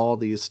knew all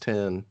these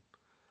 10,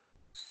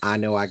 I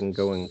know I can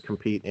go and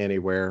compete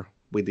anywhere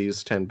with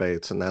these 10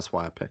 baits, and that's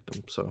why I picked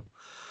them. So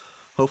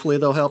hopefully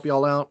they'll help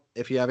y'all out.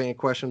 If you have any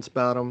questions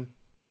about them,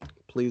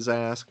 please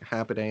ask.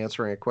 Happy to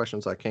answer any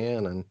questions I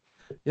can. And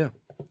yeah,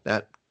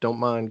 don't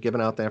mind giving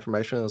out the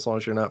information as long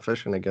as you're not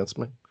fishing against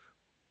me.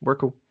 We're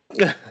cool.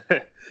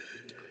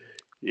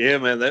 Yeah,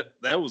 man,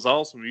 that was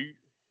awesome.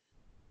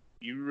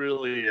 You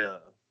really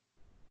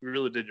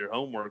did your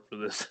homework for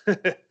this.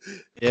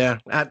 Yeah,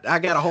 I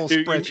got a whole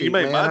spreadsheet. You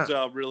made man. my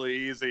job really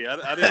easy.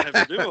 I didn't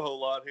have to do a whole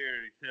lot here.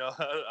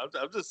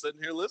 I'm just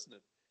sitting here listening.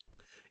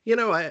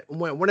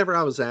 Whenever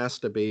I was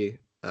asked to be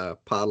a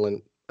paddle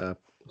and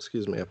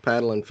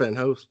fin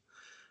host,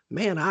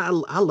 man, I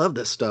love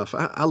this stuff.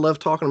 I love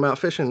talking about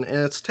fishing, and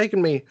it's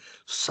taken me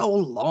so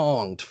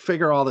long to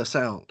figure all this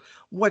out.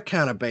 What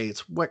kind of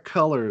baits, what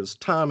colors,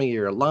 time of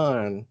year,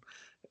 line,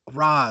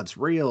 rods,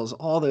 reels,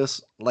 all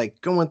this,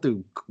 like going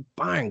through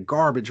buying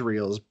garbage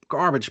reels,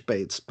 garbage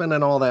baits,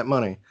 spending all that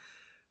money.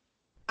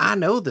 I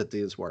know that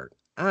these work.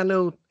 I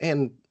know,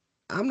 and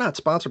I'm not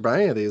sponsored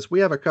by any of these. We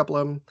have a couple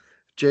of them,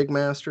 Jig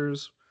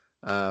Masters,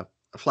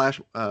 Flash,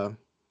 and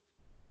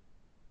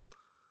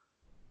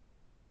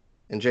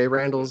Jay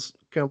Randall's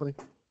company.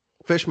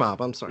 Fish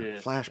Mob, I'm sorry. Yeah.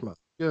 Flash Mob.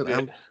 Good. Yeah.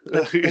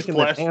 I'm thinking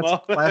Flash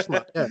Mob. Flash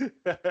Mob. Yeah.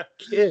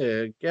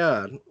 Yeah,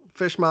 God.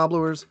 Fish Mob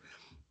lures.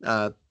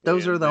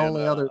 Those are the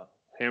only other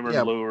hammered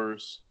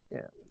lures.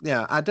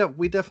 Yeah.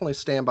 We definitely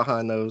stand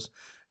behind those.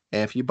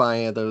 And if you buy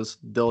any of those,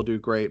 they'll do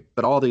great.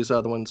 But all these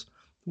other ones,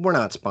 we're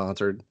not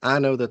sponsored. I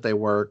know that they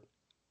work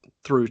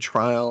through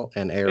trial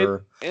and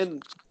error.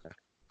 And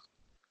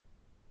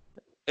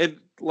And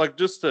like,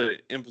 just to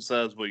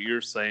emphasize what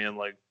you're saying,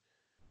 like,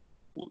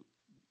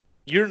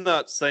 you're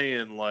not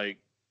saying like,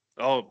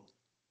 oh,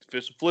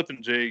 fish a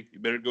flipping jig, you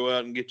better go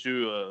out and get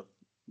you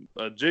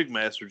a Jig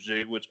Master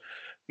jig. Which,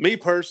 me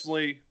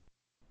personally,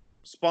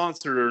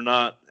 sponsored or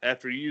not,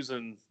 after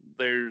using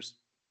theirs,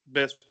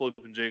 best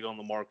flipping jig on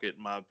the market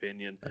in my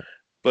opinion.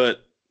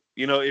 But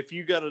if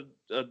you got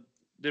a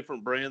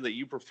different brand that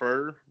you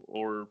prefer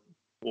or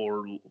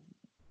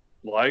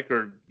like,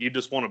 or you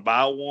just want to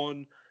buy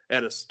one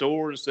at a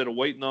store instead of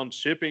waiting on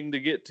shipping to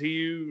get to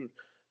you,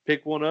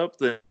 pick one up,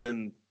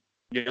 then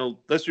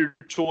that's your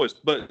choice.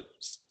 But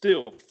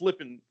still,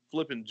 flipping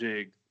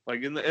jig,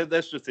 like, and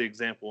that's just the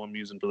example I'm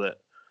using for that.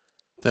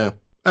 Yeah,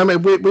 I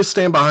mean, we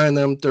stand behind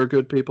them. They're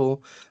good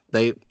people.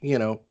 They,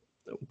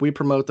 we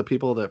promote the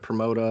people that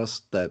promote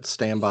us, that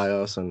stand by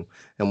us, and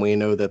we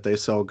know that they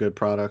sell good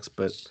products.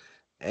 But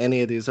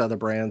any of these other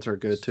brands are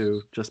good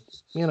too.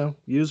 Just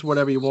use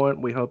whatever you want.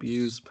 We hope you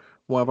use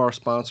one of our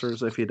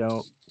sponsors. If you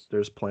don't,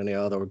 there's plenty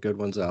of other good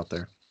ones out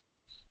there.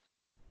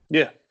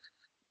 Yeah.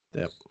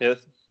 Yep. Yeah.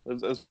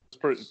 That's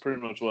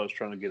pretty much what I was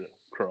trying to get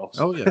across.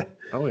 Oh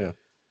yeah.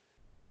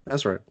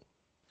 That's right.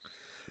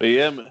 But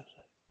yeah, man.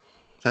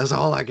 That's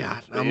all I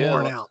got. I'm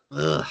worn out.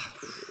 Ugh.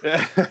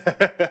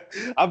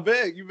 I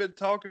bet you've been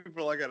talking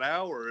for like an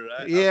hour.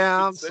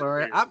 I'm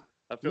sorry. I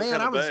feel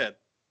kind of bad.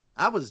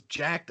 I was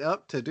jacked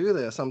up to do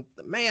this. I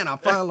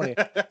finally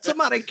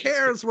somebody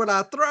cares what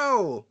I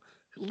throw.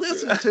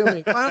 Listen to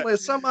me. Finally,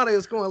 somebody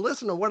is going to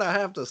listen to what I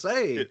have to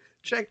say.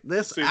 Check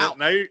this out.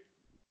 Now you're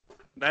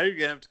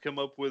gonna have to come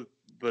up with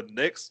the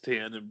next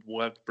 10, and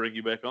we'll have to bring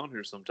you back on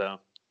here sometime.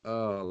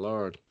 Oh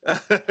Lord.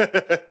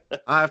 I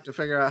have to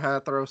figure out how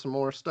to throw some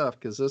more stuff,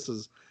 because this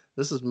is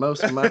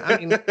most of my. I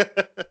mean,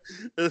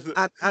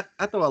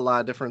 I throw a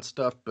lot of different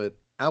stuff, but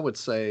I would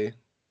say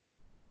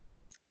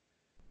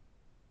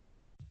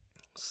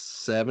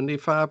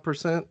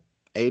 75%,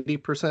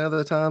 80% of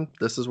the time,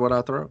 this is what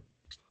I throw.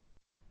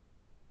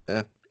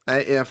 Yeah.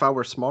 If I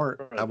were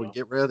smart, I would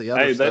get rid of the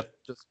other stuff.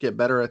 Just get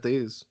better at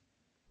these.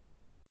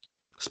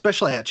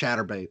 Especially at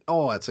chatterbait.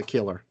 Oh, it's a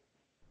killer.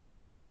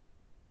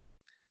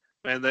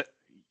 Man, that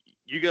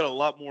you got a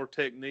lot more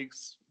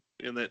techniques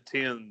in that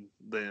 10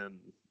 than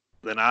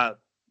I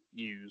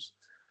use.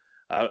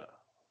 I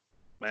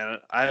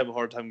have a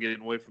hard time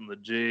getting away from the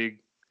jig.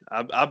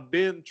 I've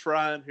been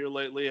trying here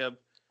lately. I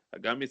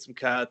got me some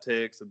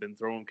Kitex. I've been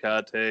throwing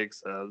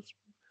Kitex. I've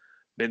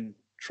been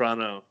trying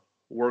to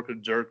work a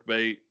jerk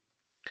bait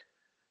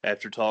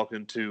after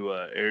talking to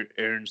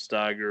Aaron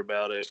Steiger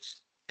about it.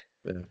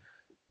 Yeah.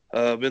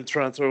 I've been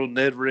trying to throw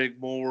Ned rig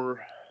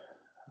more.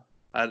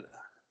 I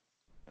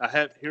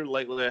have here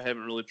lately. I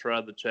haven't really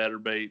tried the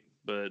chatterbait,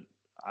 but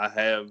I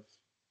have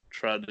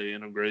tried to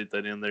integrate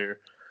that in there.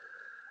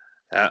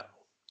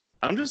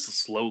 I'm just a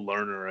slow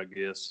learner, I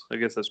guess. I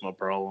guess that's my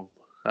problem.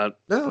 I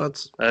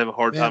have a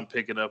hard time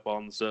picking up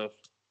on the stuff.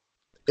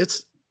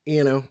 It's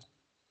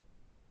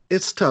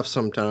it's tough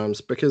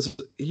sometimes, because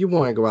you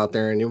want to go out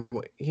there and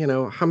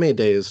how many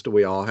days do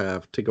we all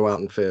have to go out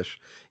and fish?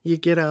 You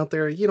get out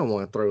there, you don't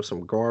want to throw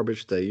some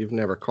garbage that you've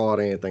never caught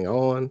anything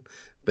on.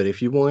 But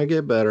if you want to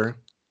get better,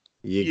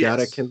 you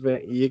gotta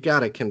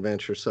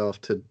convince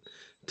yourself to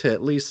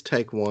at least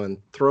take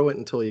one, throw it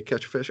until you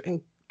catch a fish, and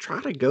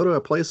try to go to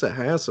a place that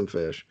has some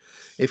fish.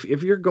 If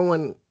you're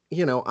going,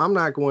 I'm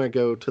not going to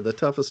go to the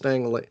toughest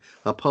dang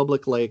a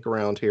public lake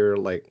around here,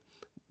 like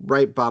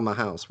right by my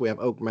house. We have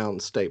Oak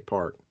Mountain State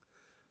Park.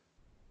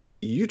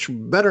 You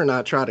better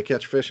not try to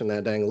catch fish in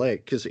that dang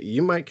lake, because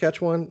you might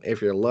catch one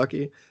if you're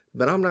lucky.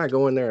 But I'm not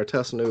going there to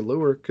test a new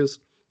lure, because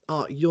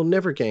you'll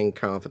never gain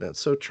confidence.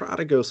 So try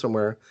to go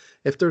somewhere.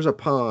 If there's a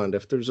pond,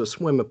 if there's a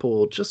swimming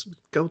pool, just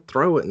go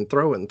throw it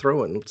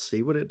and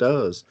see what it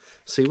does.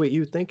 See what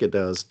you think it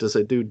does. Does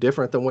it do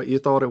different than what you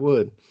thought it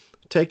would?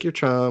 Take your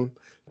time.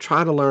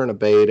 Try to learn a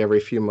bait every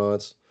few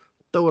months.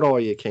 Throw it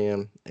all you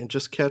can and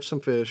just catch some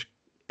fish,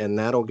 and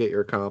that'll get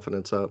your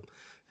confidence up.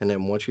 And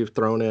then once you've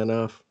thrown it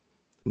enough,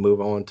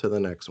 move on to the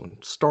next one.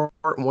 Start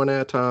one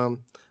at a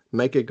time.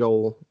 Make a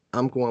goal.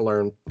 I'm going to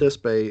learn this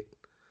bait.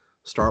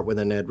 Start with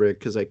a Ned rig,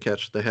 because they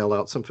catch the hell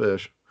out some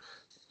fish.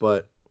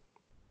 But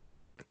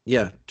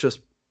yeah,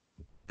 just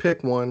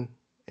pick one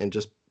and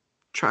just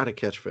try to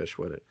catch fish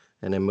with it,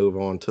 and then move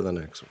on to the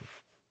next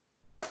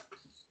one.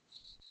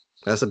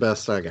 That's the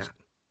best I got.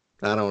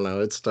 I don't know.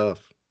 It's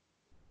tough.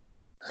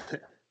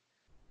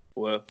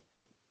 Well,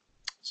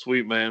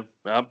 sweet, man.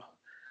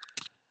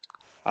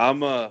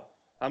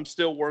 I'm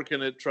still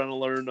working at trying to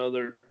learn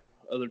other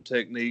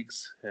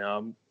techniques.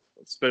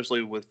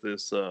 Especially with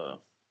this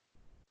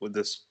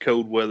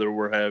cold weather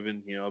we're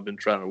having. I've been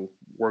trying to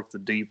work the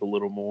deep a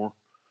little more.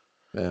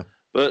 Yeah.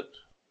 But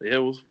yeah,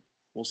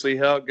 we'll see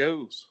how it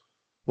goes.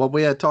 Well,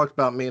 we had talked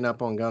about meeting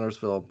up on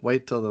Guntersville.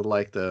 Wait till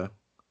the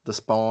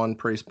spawn,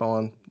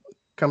 pre-spawn.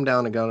 Come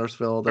down to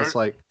Guntersville. That's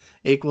like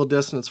equal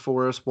distance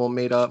for us. We'll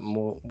meet up and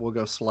we'll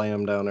go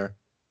slam down there.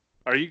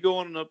 Are you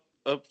going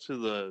up to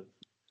the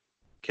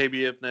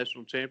KBF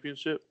National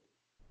Championship?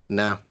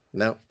 No,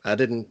 I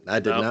did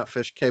not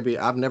fish KBF.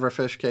 I've never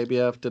fished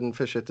KBF. Didn't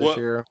fish it this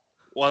year.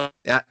 Well,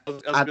 Yeah, I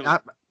was I, gonna. I,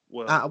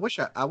 Well, I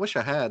wish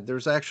I had.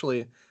 There's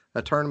actually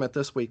a tournament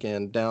this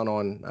weekend down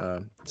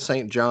on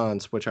St.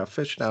 John's, which I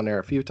fished down there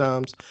a few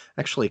times.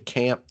 Actually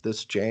camped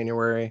this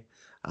January.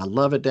 I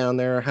love it down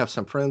there. I have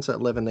some friends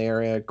that live in the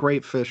area.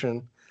 Great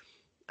fishing.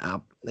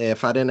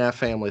 If I didn't have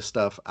family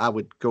stuff, I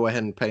would go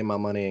ahead and pay my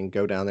money and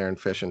go down there and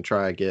fish and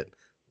try to get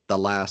the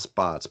last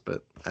spots,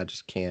 but I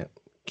just can't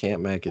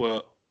make it.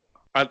 well,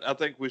 I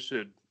think we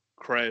should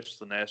crash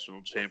the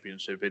national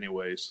championship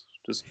anyways.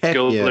 Just Heck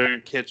go yeah. there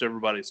and catch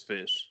everybody's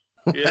fish.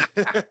 Yeah.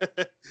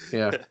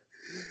 Yeah.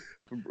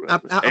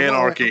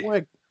 Anarchy.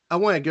 I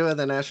want to go to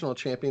the national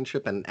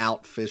championship and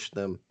outfish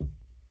them.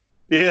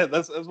 Yeah,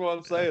 that's what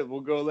I'm saying.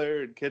 We'll go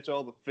there and catch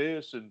all the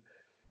fish,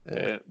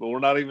 but we're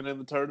not even in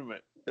the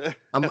tournament.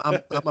 I'm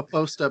gonna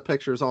post up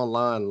pictures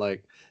online,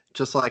 like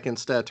just like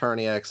instead of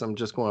Tourney X, I'm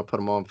just going to put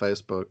them on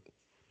Facebook.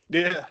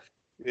 Yeah.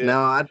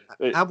 No,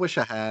 I wish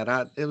I had.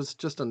 It was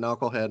just a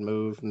knucklehead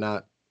move,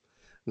 not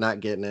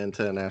getting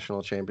into a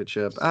national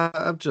championship.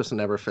 I've just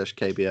never fished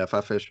KBF.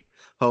 I fish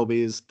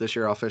Hobies. This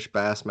year I'll fish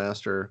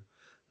Bassmaster,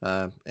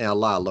 and a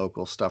lot of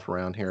local stuff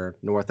around here,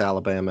 North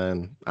Alabama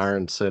and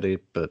Iron City.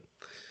 But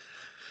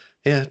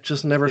yeah,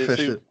 just never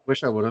fished it.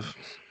 Wish I would have.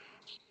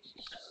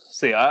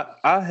 See,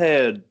 I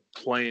had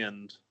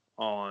planned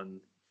on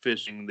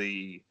fishing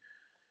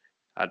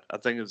I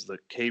think it was the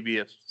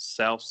KBF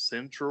South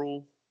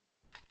Central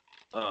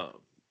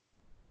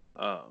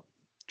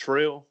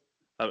trail.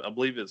 I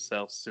believe it's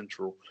South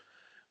Central,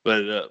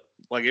 but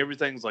like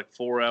everything's like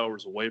 4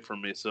 hours away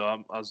from me. So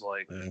I was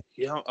like,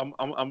 yeah, I'm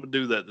gonna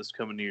do that this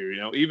coming year.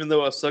 You know, even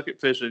though I suck at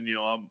fishing, you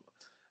know, I'm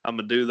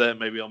gonna do that.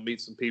 Maybe I'll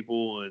meet some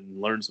people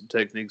and learn some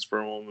techniques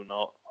from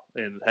them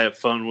and have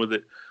fun with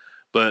it.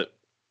 But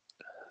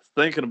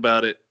thinking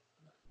about it,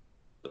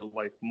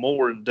 like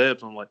more in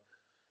depth, I'm like,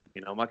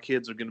 you know, my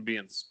kids are gonna be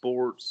in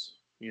sports.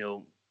 You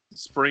know,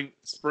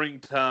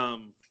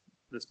 springtime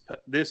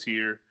this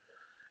year.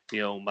 You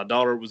know, my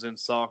daughter was in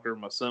soccer.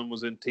 My son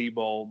was in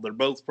t-ball. They're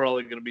both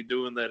probably going to be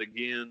doing that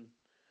again.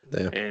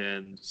 Yeah.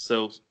 And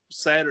so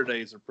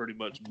Saturdays are pretty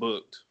much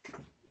booked.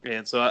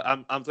 And so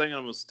I'm thinking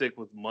I'm going to stick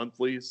with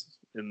monthlies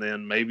and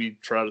then maybe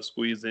try to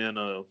squeeze in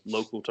a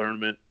local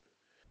tournament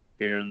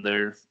here and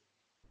there.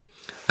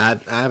 I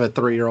have a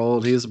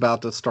 3-year-old. He's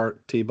about to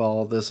start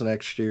t-ball this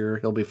next year.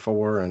 He'll be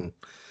 4, and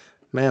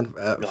man,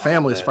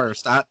 family's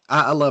first.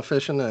 I love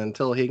fishing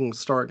until he can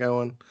start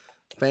going.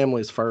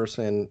 Family's first,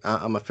 and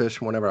I'm a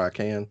fish whenever I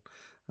can.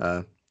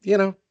 You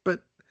know,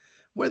 but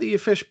whether you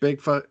fish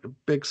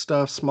big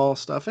stuff, small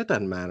stuff, it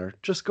doesn't matter.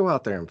 Just go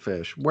out there and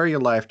fish. Wear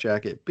your life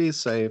jacket. Be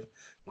safe.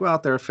 Go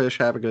out there, fish,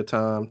 have a good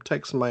time.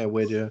 Take somebody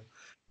with you,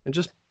 and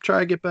just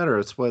try to get better.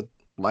 It's what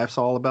life's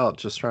all about.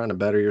 Just trying to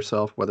better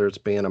yourself, whether it's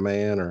being a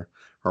man or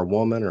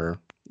woman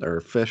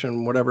or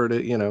fishing, whatever it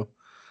is. You know,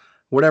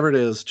 whatever it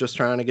is, just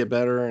trying to get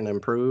better and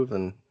improve,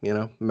 and you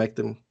know, make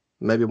them.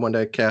 Maybe one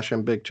day cash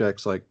in big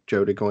checks like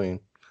Jody Queen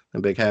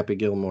and big Happy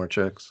Gilmore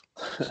checks.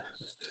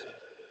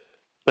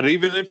 But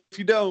even if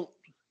you don't,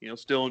 you know,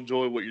 still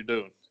enjoy what you're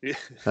doing.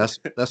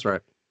 That's right.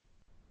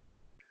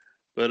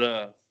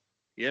 But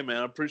yeah, man,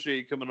 I appreciate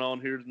you coming on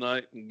here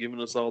tonight and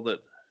giving us all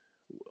that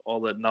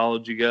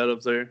knowledge you got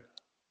up there.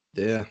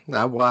 Yeah,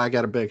 I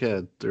got a big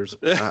head. There's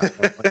I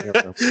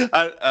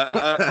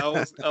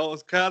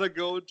was kind of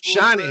going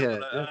shiny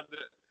head.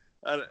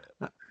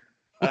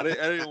 I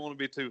didn't want to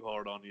be too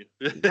hard on you.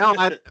 No,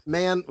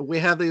 man, we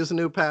have these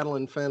new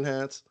paddling fin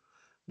hats.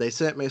 They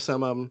sent me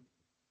some of them.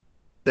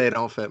 They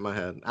don't fit my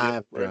head. I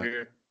have right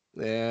here.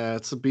 Yeah,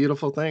 it's a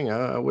beautiful thing.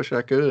 I wish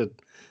I could.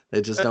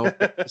 They just don't.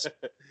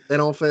 They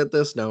don't fit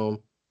this dome.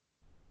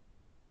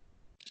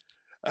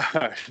 All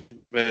right,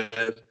 man.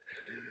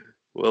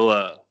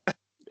 Well,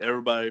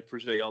 everybody,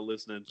 appreciate y'all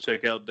listening.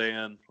 Check out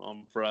Dan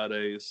on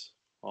Fridays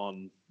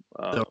on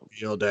The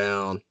Real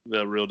Down.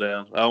 The Real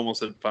Down. I almost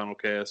said Final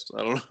Cast.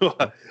 I don't know.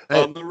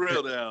 Hey, on The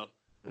Real Down.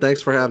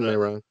 Thanks for having me,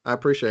 Ron. I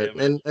appreciate it.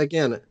 Man. And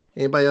again,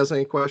 anybody has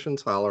any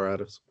questions, holler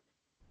at us.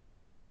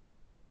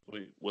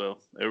 Well,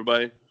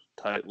 everybody,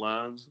 tight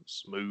lines,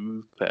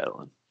 smooth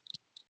paddling.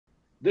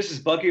 This is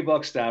Bucky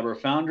Buckstabber,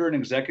 founder and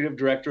executive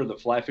director of the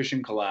Fly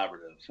Fishing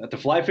Collaborative. At the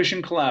Fly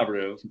Fishing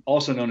Collaborative,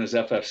 also known as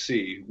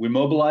FFC, we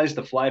mobilize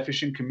the fly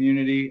fishing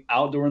community,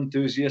 outdoor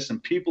enthusiasts,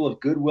 and people of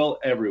goodwill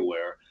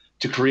everywhere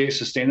to create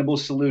sustainable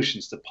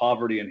solutions to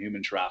poverty and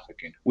human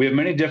trafficking. We have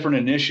many different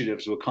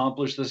initiatives to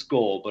accomplish this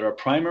goal, but our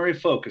primary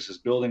focus is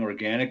building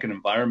organic and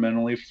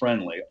environmentally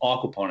friendly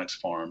aquaponics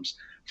farms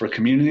for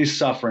communities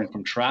suffering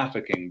from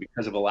trafficking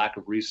because of a lack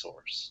of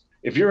resource.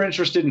 If you're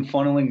interested in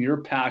funneling your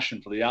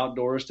passion for the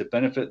outdoors to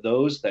benefit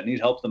those that need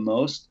help the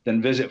most, then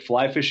visit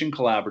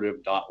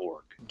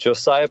flyfishingcollaborative.org.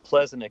 Josiah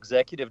Pleasant,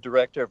 Executive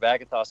Director of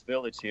Agathos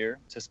Village here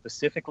to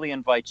specifically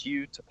invite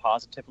you to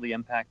positively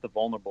impact the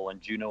vulnerable in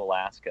Juneau,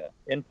 Alaska,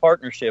 in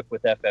partnership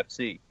with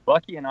FFC.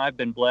 Bucky and I have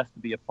been blessed to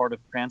be a part of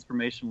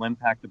Transformational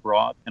Impact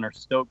Abroad and are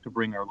stoked to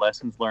bring our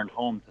lessons learned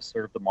home to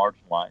serve the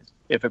marginalized.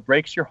 If it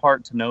breaks your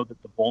heart to know that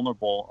the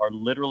vulnerable are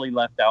literally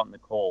left out in the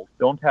cold,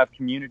 don't have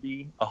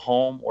community, a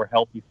home, or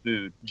healthy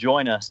food,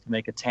 join us to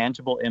make a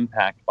tangible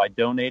impact by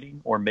donating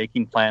or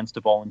making plans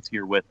to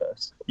volunteer with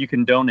us. You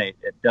can donate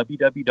at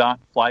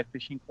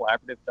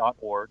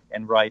www.flyfishingcollaborative.org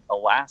and write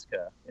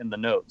Alaska in the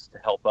notes to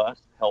help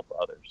us help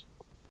others.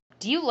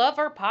 Do you love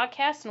our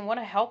podcast and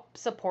want to help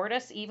support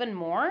us even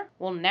more?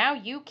 Well, now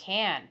you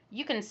can.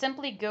 You can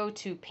simply go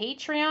to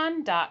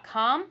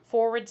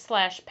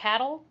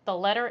patreon.com/paddle, the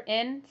letter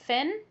N,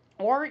 Finn,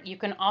 or you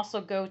can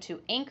also go to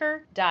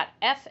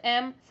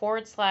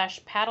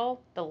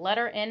anchor.fm/paddle, the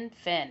letter N,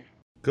 Finn.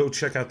 Go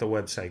check out the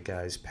website,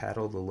 guys,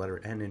 paddle, the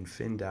letter N, and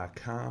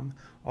fin.com.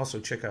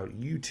 Also check out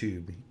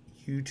YouTube,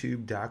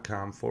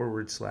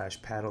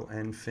 youtube.com/paddle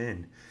and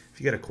fin. If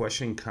you got a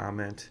question,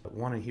 comment,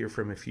 want to hear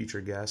from a future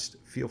guest,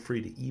 feel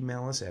free to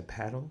email us at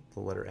paddle,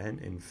 the letter N,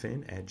 and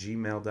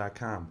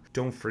fin@gmail.com.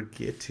 Don't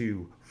forget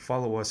to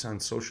follow us on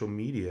social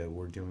media.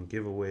 We're doing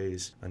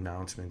giveaways,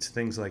 announcements,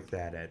 things like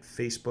that at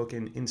Facebook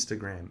and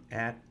Instagram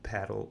at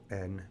paddle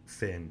and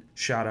fin.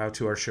 Shout out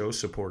to our show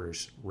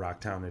supporters,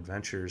 Rocktown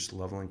Adventures,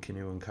 Loveland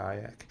Canoe and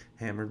Kayak,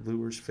 Hammered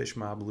Lures, Fish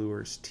Mob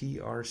Lures,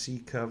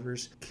 TRC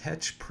Covers,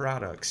 Catch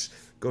Products.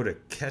 Go to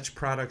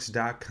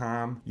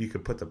catchproducts.com. You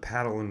can put the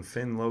paddle and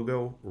fin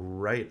logo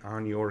right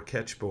on your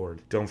catch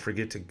board. Don't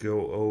forget to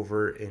go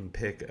over and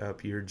pick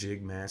up your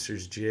Jig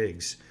Masters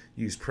jigs.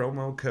 Use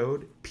promo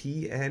code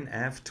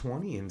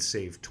PNF20 and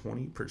save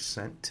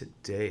 20%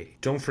 today.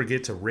 Don't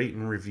forget to rate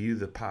and review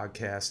the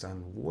podcast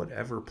on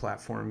whatever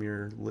platform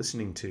you're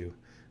listening to.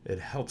 It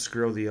helps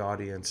grow the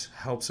audience,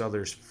 helps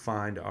others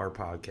find our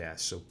podcast.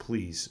 So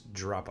please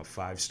drop a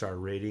 5-star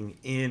rating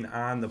in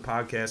on the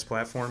podcast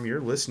platform you're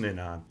listening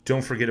on.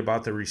 Don't forget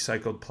about the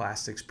recycled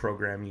plastics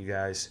program, you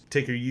guys.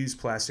 Take your used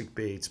plastic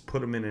baits, put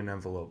them in an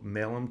envelope,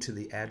 mail them to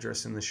the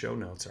address in the show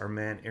notes. Our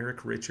man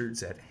Eric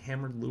Richards at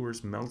Hammered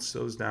Lures melts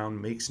those down,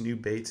 makes new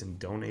baits, and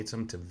donates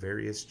them to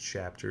various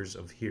chapters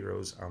of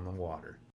Heroes on the Water.